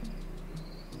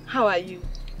 how are you?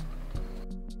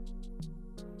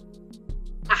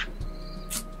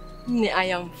 I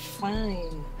am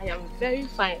fine. I am very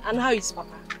fine. And how is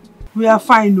Papa? We are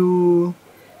fine, oh.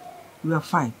 We are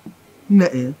fine.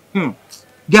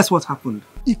 Guess what happened?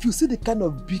 If you see the kind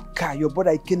of big car your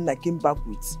brother Ikenna came back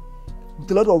with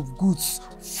a lot of goods,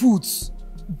 foods,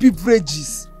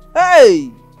 beverages.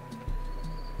 Hey!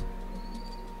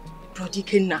 Brother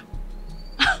Ikenna.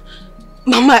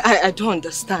 Mama, I don't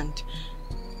understand.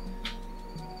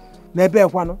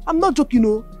 I'm not joking,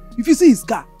 no. If you see his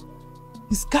car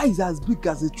is as big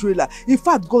as a trailer. In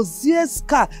fact, Gozier's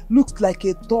car looks like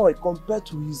a toy compared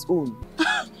to his own.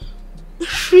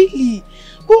 Really?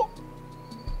 Oh,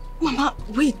 Mama,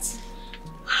 wait.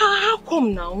 How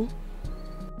come now?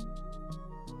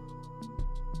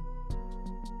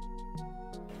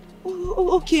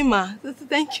 Oh, okay, Ma.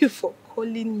 Thank you for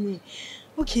calling me.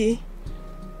 Okay.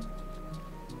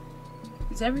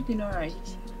 Is everything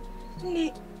alright?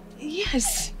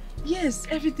 Yes,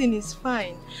 everything is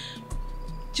fine.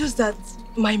 Just that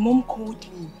my mom called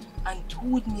me and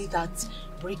told me that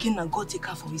Ikenna got a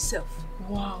car for himself.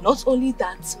 Wow. Not only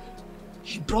that,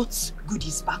 he brought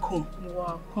goodies back home.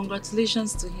 Wow,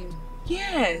 congratulations to him.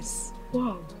 Yes.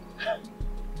 Wow.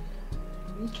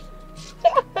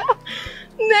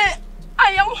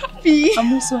 I am happy.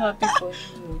 I'm also happy for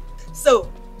you.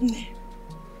 So,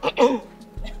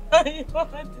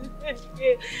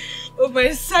 over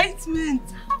excitement.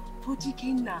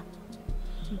 Ikenna.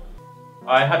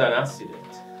 I had an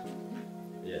accident.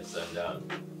 Yes,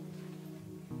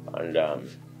 and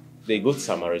the good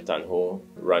Samaritan who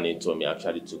ran into me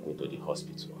actually took me to the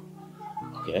hospital.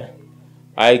 Okay?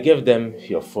 I gave them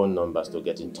your phone numbers to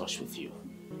get in touch with you.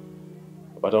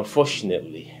 But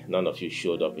unfortunately, none of you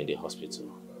showed up in the hospital.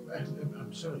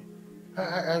 I'm sorry.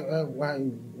 I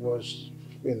was,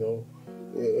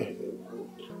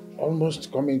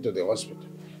 almost coming to the hospital.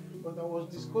 But I was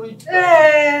discouraged.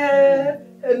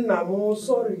 I'm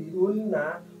sorry,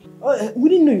 we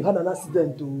didn't know you had an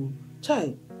accident, oh.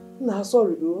 Chai,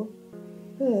 sorry, oh.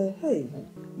 Hey,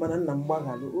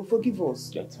 forgive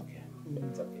us. It's okay.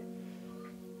 It's okay.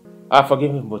 I've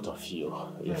forgiven both of you.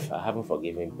 If I haven't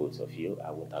forgiven both of you,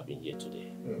 I wouldn't have been here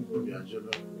today. And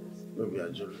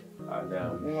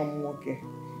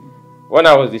when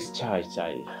I was discharged,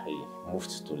 I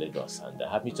moved to Lagos, and I'm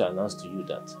happy to announce to you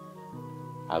that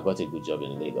I got a good job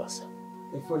in Lagos.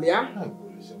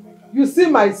 You see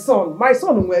my son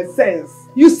with sense.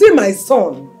 You see my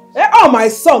son. Oh, my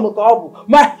son,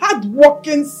 my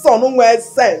hard-working son with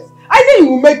sense. I know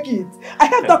you will make it. I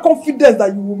have that confidence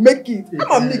that you will make it.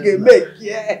 Come on, nigga, make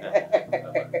yeah.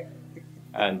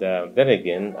 And then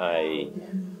again,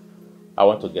 I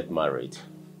want to get married.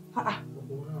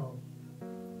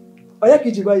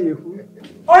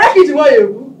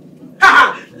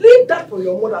 Leave that for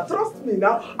your mother. Trust me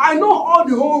now. I know all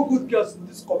the whole good girls in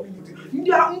this community.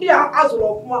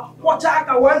 Watch that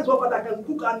can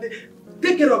cook and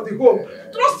take care of the home.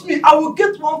 Trust me, I will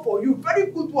get one for you.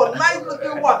 Very good one, nice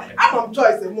looking one. I'm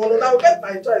choice, Mono. I will get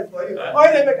my choice for you.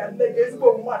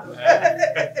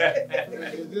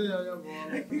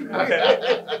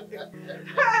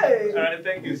 Hey. Alright,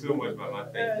 thank you so much, Mama.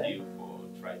 Thank you for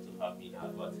trying to help me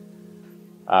out, but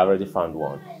I already found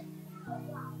one.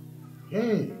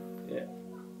 Hey. Yeah.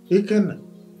 Ikenna.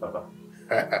 Papa.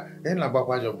 In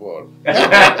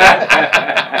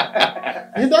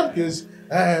that case,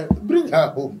 Bring her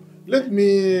home. Let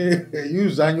me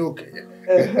use Anyoke.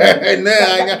 It's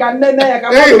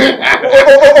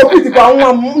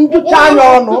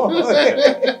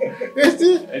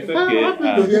okay.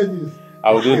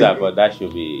 I will do that, but that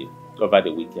should be over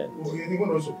the weekend.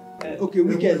 Okay,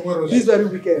 weekend. This very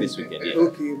weekend. This weekend, yeah.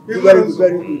 Okay, very good,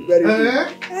 very good, very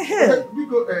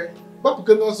good.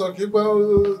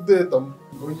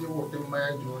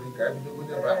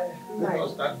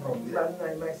 Start from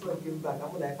there. My son came back. I'm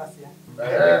going to pass here.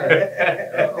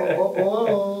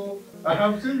 I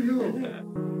have seen you.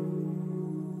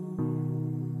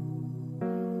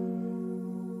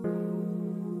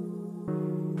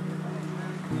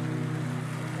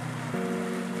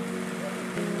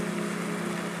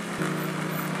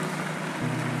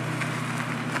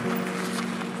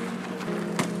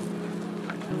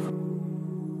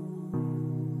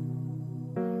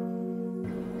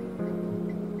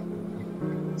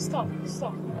 Stop.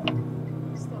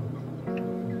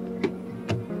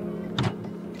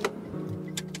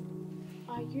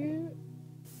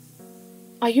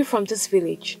 Are you from this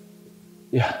village?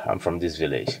 Yeah, I'm from this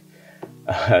village.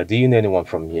 Do you know anyone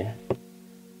from here?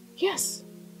 Yes.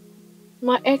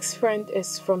 My ex-friend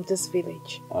is from this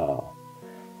village. Oh,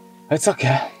 it's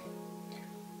okay.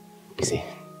 You see,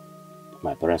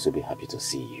 my parents will be happy to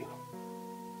see you.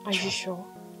 Are you sure?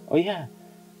 Oh yeah.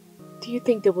 Do you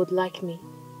think they would like me?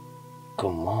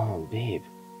 Come on, babe.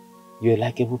 You're a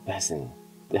likable person.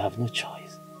 They have no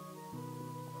choice.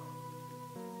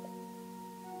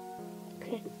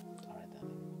 Okay. All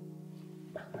right,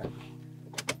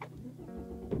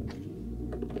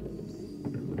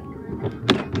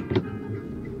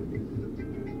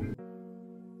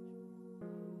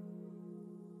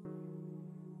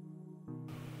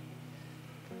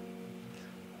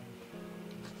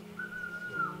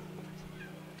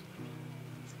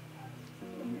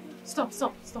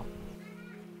 Stop.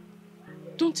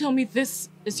 Don't tell me this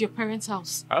is your parents'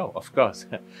 house. Oh, of course.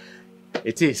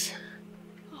 It is.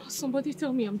 Oh, somebody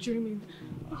tell me I'm dreaming.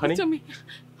 Honey? Tell me,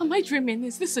 am I dreaming?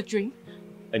 Is this a dream?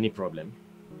 Any problem?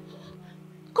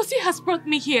 Kosi has brought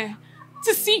me here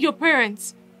to see your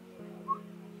parents.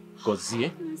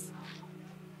 Kosi? Yes.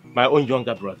 My own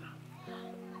younger brother.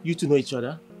 You two know each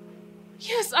other?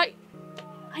 Yes, I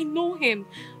know him.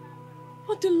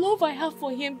 But the love I have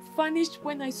for him vanished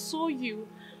when I saw you.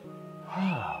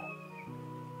 Wow.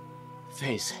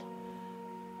 Face.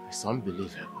 It's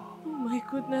unbelievable. Oh my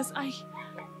goodness, I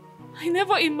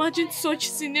never imagined such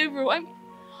scenario.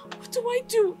 What do I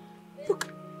do?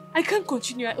 Look, I can't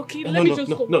continue. Okay, let me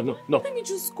just go. No. Let me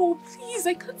just go, please.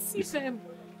 I can't see them.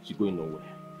 You're going nowhere.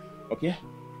 Okay?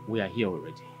 We are here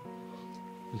already.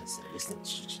 Listen.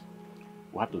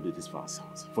 We have to do this for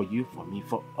ourselves. For you, for me,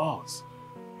 for us.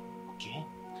 Okay?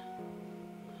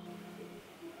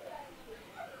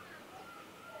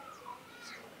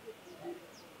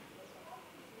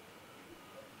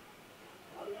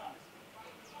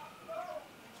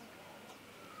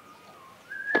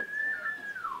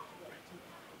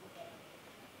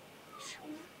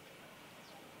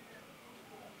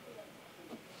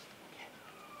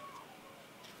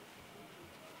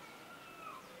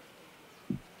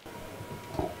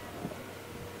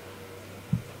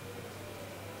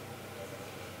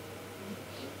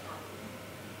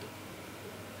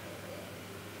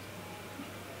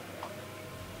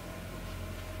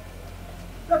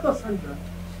 Dr. Sandra.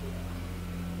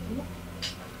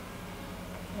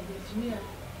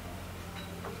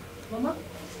 Mama?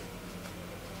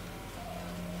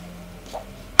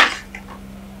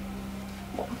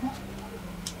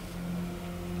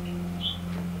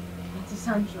 Auntie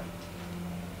Sandra.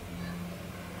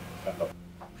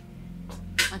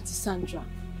 Auntie Sandra.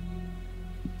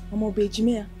 Mama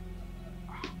Bejimea.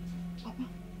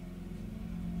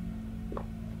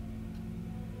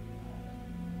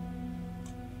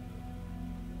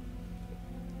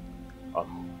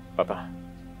 Papa.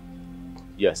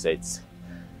 Yes, it's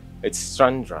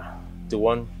Sandra, the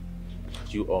one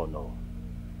you all know.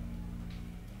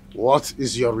 What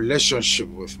is your relationship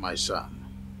with my son?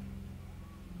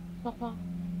 Papa,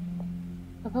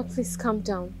 please calm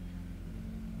down.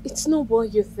 It's not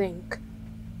what you think.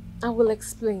 I will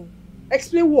explain.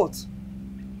 Explain what?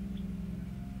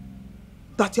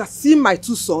 That you are seeing my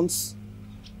two sons?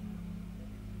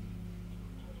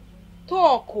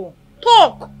 Talk.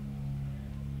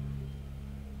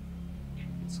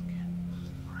 It's okay.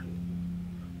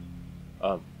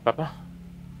 All right. Papa,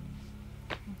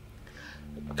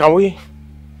 can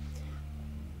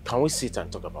we sit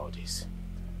and talk about this?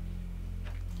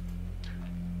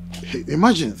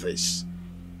 Imagine this.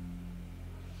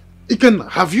 Iken,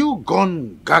 have you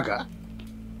gone gaga?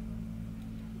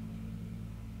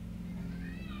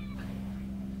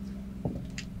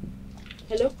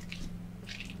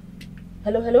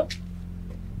 Hello, hello?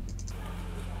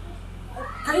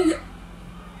 Can you...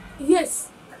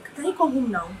 Yes. Can you come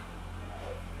home now?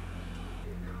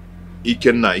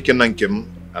 Ikenna Nkem,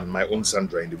 and my own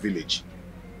Sandra in the village.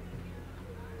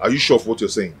 Are you sure of what you're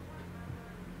saying?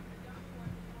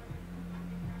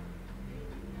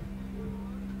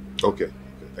 Okay,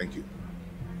 thank you.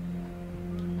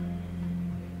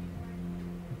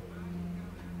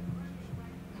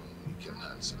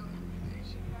 Ikenna and Sandra in the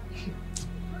village.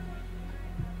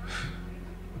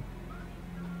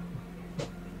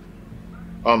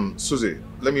 Susie,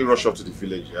 let me rush off to the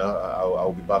village. Yeah?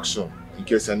 I'll be back soon in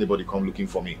case anybody come looking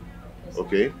for me.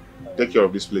 Okay? Take care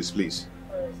of this place, please.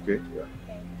 Okay? Yeah.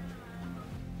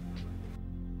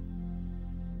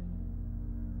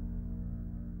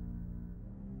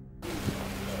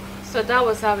 So that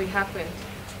was how it happened.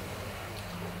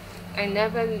 I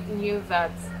never knew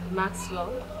that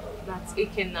Maxwell, that's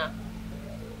Ikenna,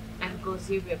 and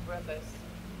Gozie were brothers.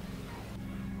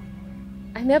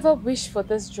 I never wished for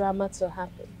this drama to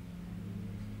happen.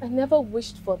 I never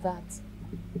wished for that.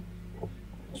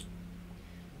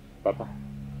 Papa.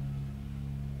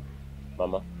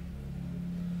 Mama.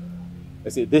 I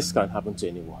say this can happen to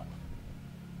anyone.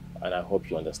 And I hope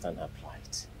you understand her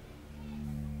plight.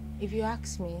 If you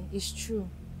ask me, it's true.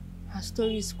 Her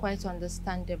story is quite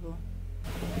understandable.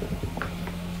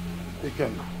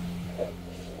 Ikenna,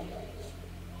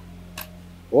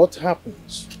 what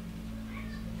happens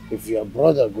if your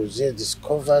brother Gozie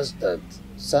discovers that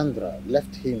Sandra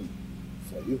left him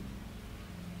for you?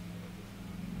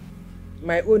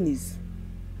 My own is,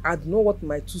 I do not want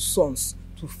my two sons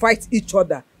to fight each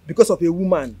other because of a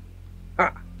woman.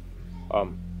 Papa,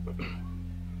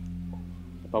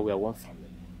 we are one family.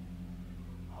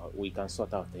 We can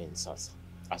sort out things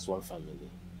as one family.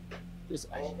 Please,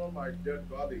 Over my dead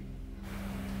body.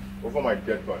 Over my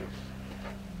dead body.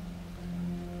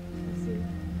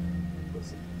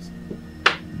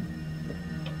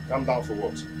 Calm down for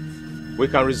what? We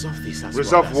can resolve this as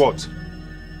Resolve what?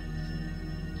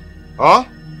 Huh?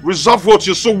 Resolve what?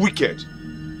 You're so wicked.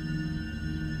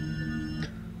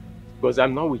 Because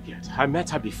I'm not wicked. I met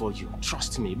her before you.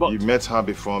 Trust me. But you met her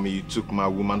before me. You took my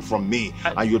woman from me,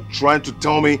 and you're trying to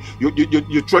tell me you're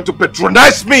trying to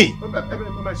patronize me.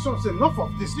 My son's enough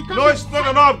of this. No, it's not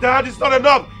enough, Dad. It's not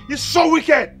enough. You're so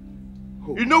wicked.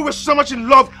 You know we're so much in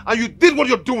love, and you did what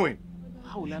you're doing.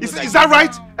 Is that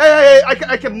right? Hey,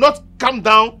 I cannot calm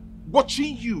down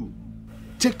watching you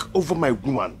take over my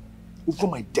woman, over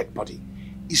my dead body.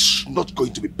 It's not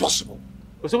going to be possible.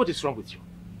 So what is wrong with you?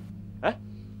 Huh?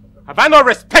 Have I not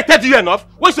respected you enough?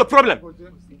 What's your problem?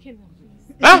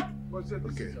 Huh?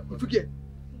 Forget.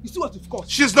 You see what you've caused?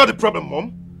 She's not the problem,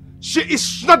 Mom. She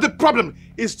is not the problem.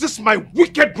 It's just my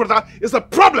wicked brother is the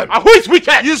problem. And who is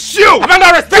wicked? It's you. Have I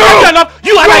not respected you enough?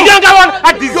 You are the younger one.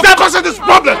 I deserve. You're causing this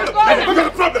problem. Look at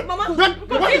the problem.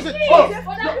 What is it?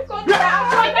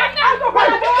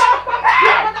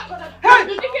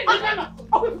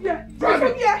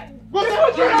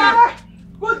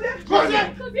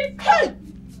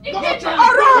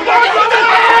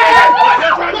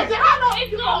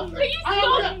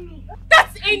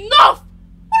 That's enough!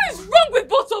 What is wrong with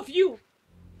both of you?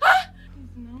 Huh?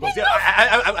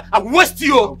 I will waste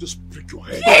you. I'll just break your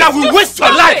head. I will waste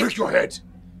your life. Break your head.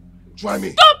 Try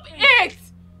me. Stop it!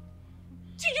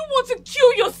 Do you want to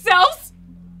kill yourselves?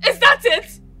 Is that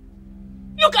it?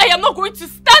 Look, I am not going to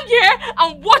stand here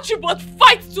and watch you both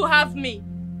fight to have me.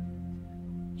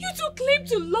 You two claim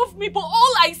to love me, but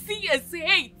all I see is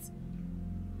hate.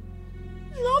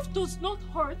 Love does not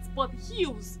hurt, but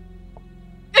heals.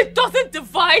 It doesn't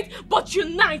divide, but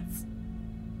unites.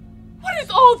 What is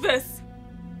all this?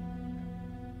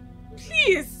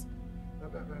 Please.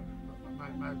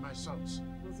 My sons,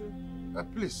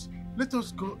 please, let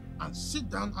us go and sit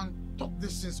down and talk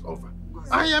these things over.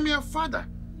 I am your father.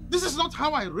 This is not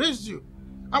how I raised you.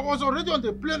 I was already on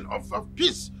the plane of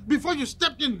peace before you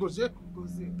stepped in, Gozie.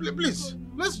 Please,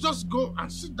 let's just go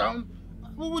and sit down.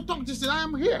 We will talk this. I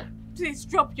am here. Please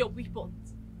drop your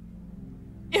weapons.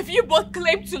 If you both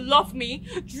claim to love me,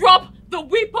 drop the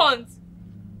weapons.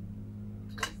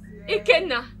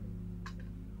 Ikenna.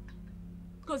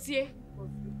 Gozie.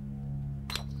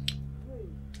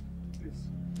 Please,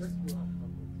 let's go and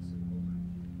talk this over.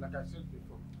 Like I said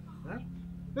before. Huh?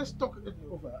 Let's talk it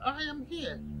over. I am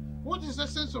here. What is the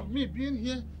sense of me being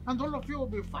here and all of you will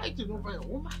be fighting over a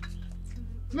woman?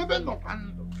 Maybe not.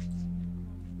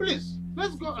 Please,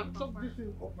 let's go and talk this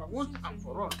thing over once and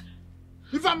for all.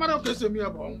 If I'm not okay, say me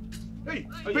about. Hey,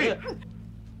 hey,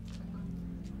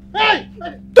 hey!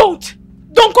 Don't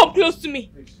come close to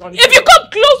me. If you come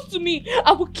close to me,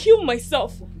 I will kill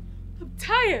myself. I'm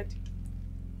tired.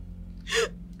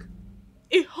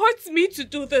 It hurts me to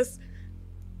do this.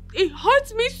 It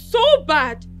hurts me so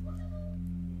bad.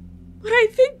 But I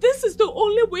think this is the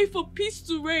only way for peace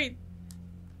to reign.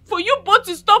 For you both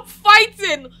to stop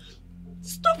fighting.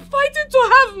 Stop fighting to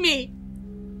have me.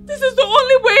 This is the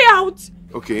only way out.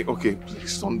 Okay,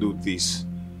 please don't do this.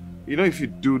 You know, if you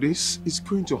do this, it's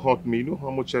going to hurt me. You know how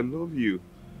much I love you.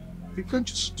 You can't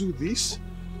just do this.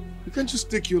 You can't just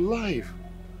take your life.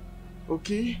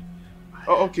 Okay?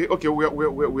 Oh, okay,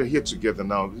 we're here together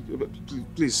now.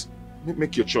 Please,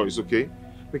 make your choice, okay?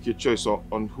 Make your choice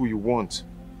on who you want.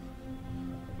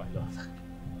 My love,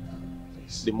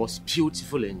 please. The most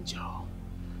beautiful angel.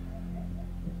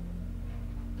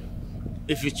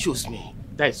 If you choose me,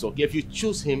 that's okay. If you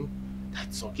choose him,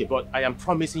 that's okay. But I am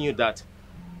promising you that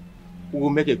we will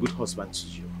make a good husband to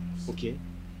you, okay?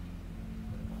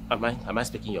 Am I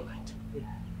speaking your mind?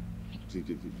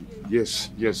 Yes.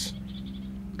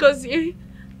 Kozie,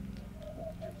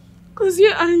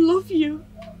 I love you.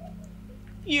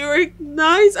 You're a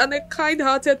nice and a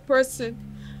kind-hearted person.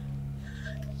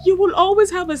 You will always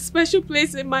have a special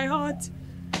place in my heart.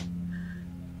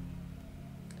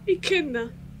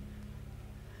 Ikenna,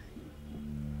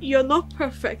 you're not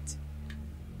perfect.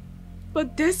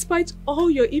 But despite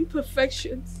all your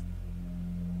imperfections,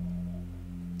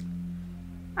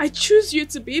 I choose you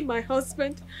to be my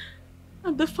husband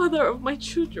and the father of my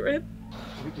children.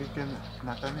 Give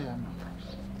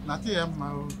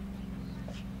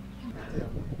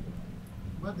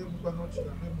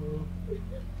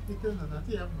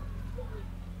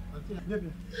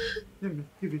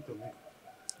it to me.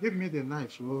 Give me the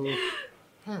knife. Oh,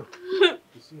 help.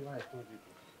 You see why I told you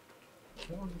this?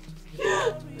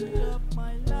 Story of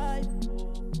my life.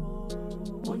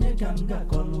 Onyekanga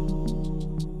Kolo.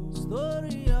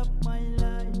 Story of my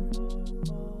life.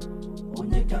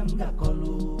 Onyekanga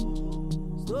Kolo.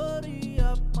 Story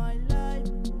of my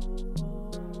life.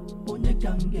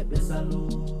 Onyekanga Besalo.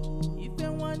 Ife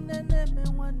wane neme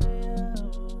wane ya.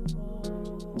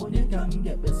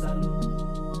 Onyekanga Besalo.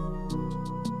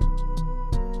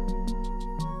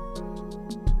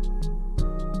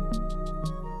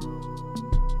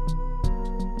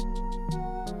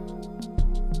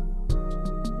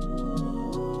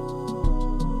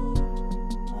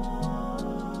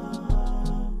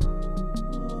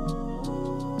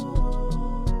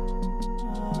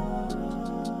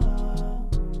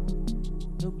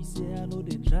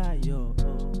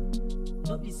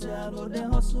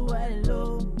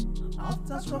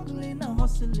 After struggling and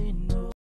hustling, no.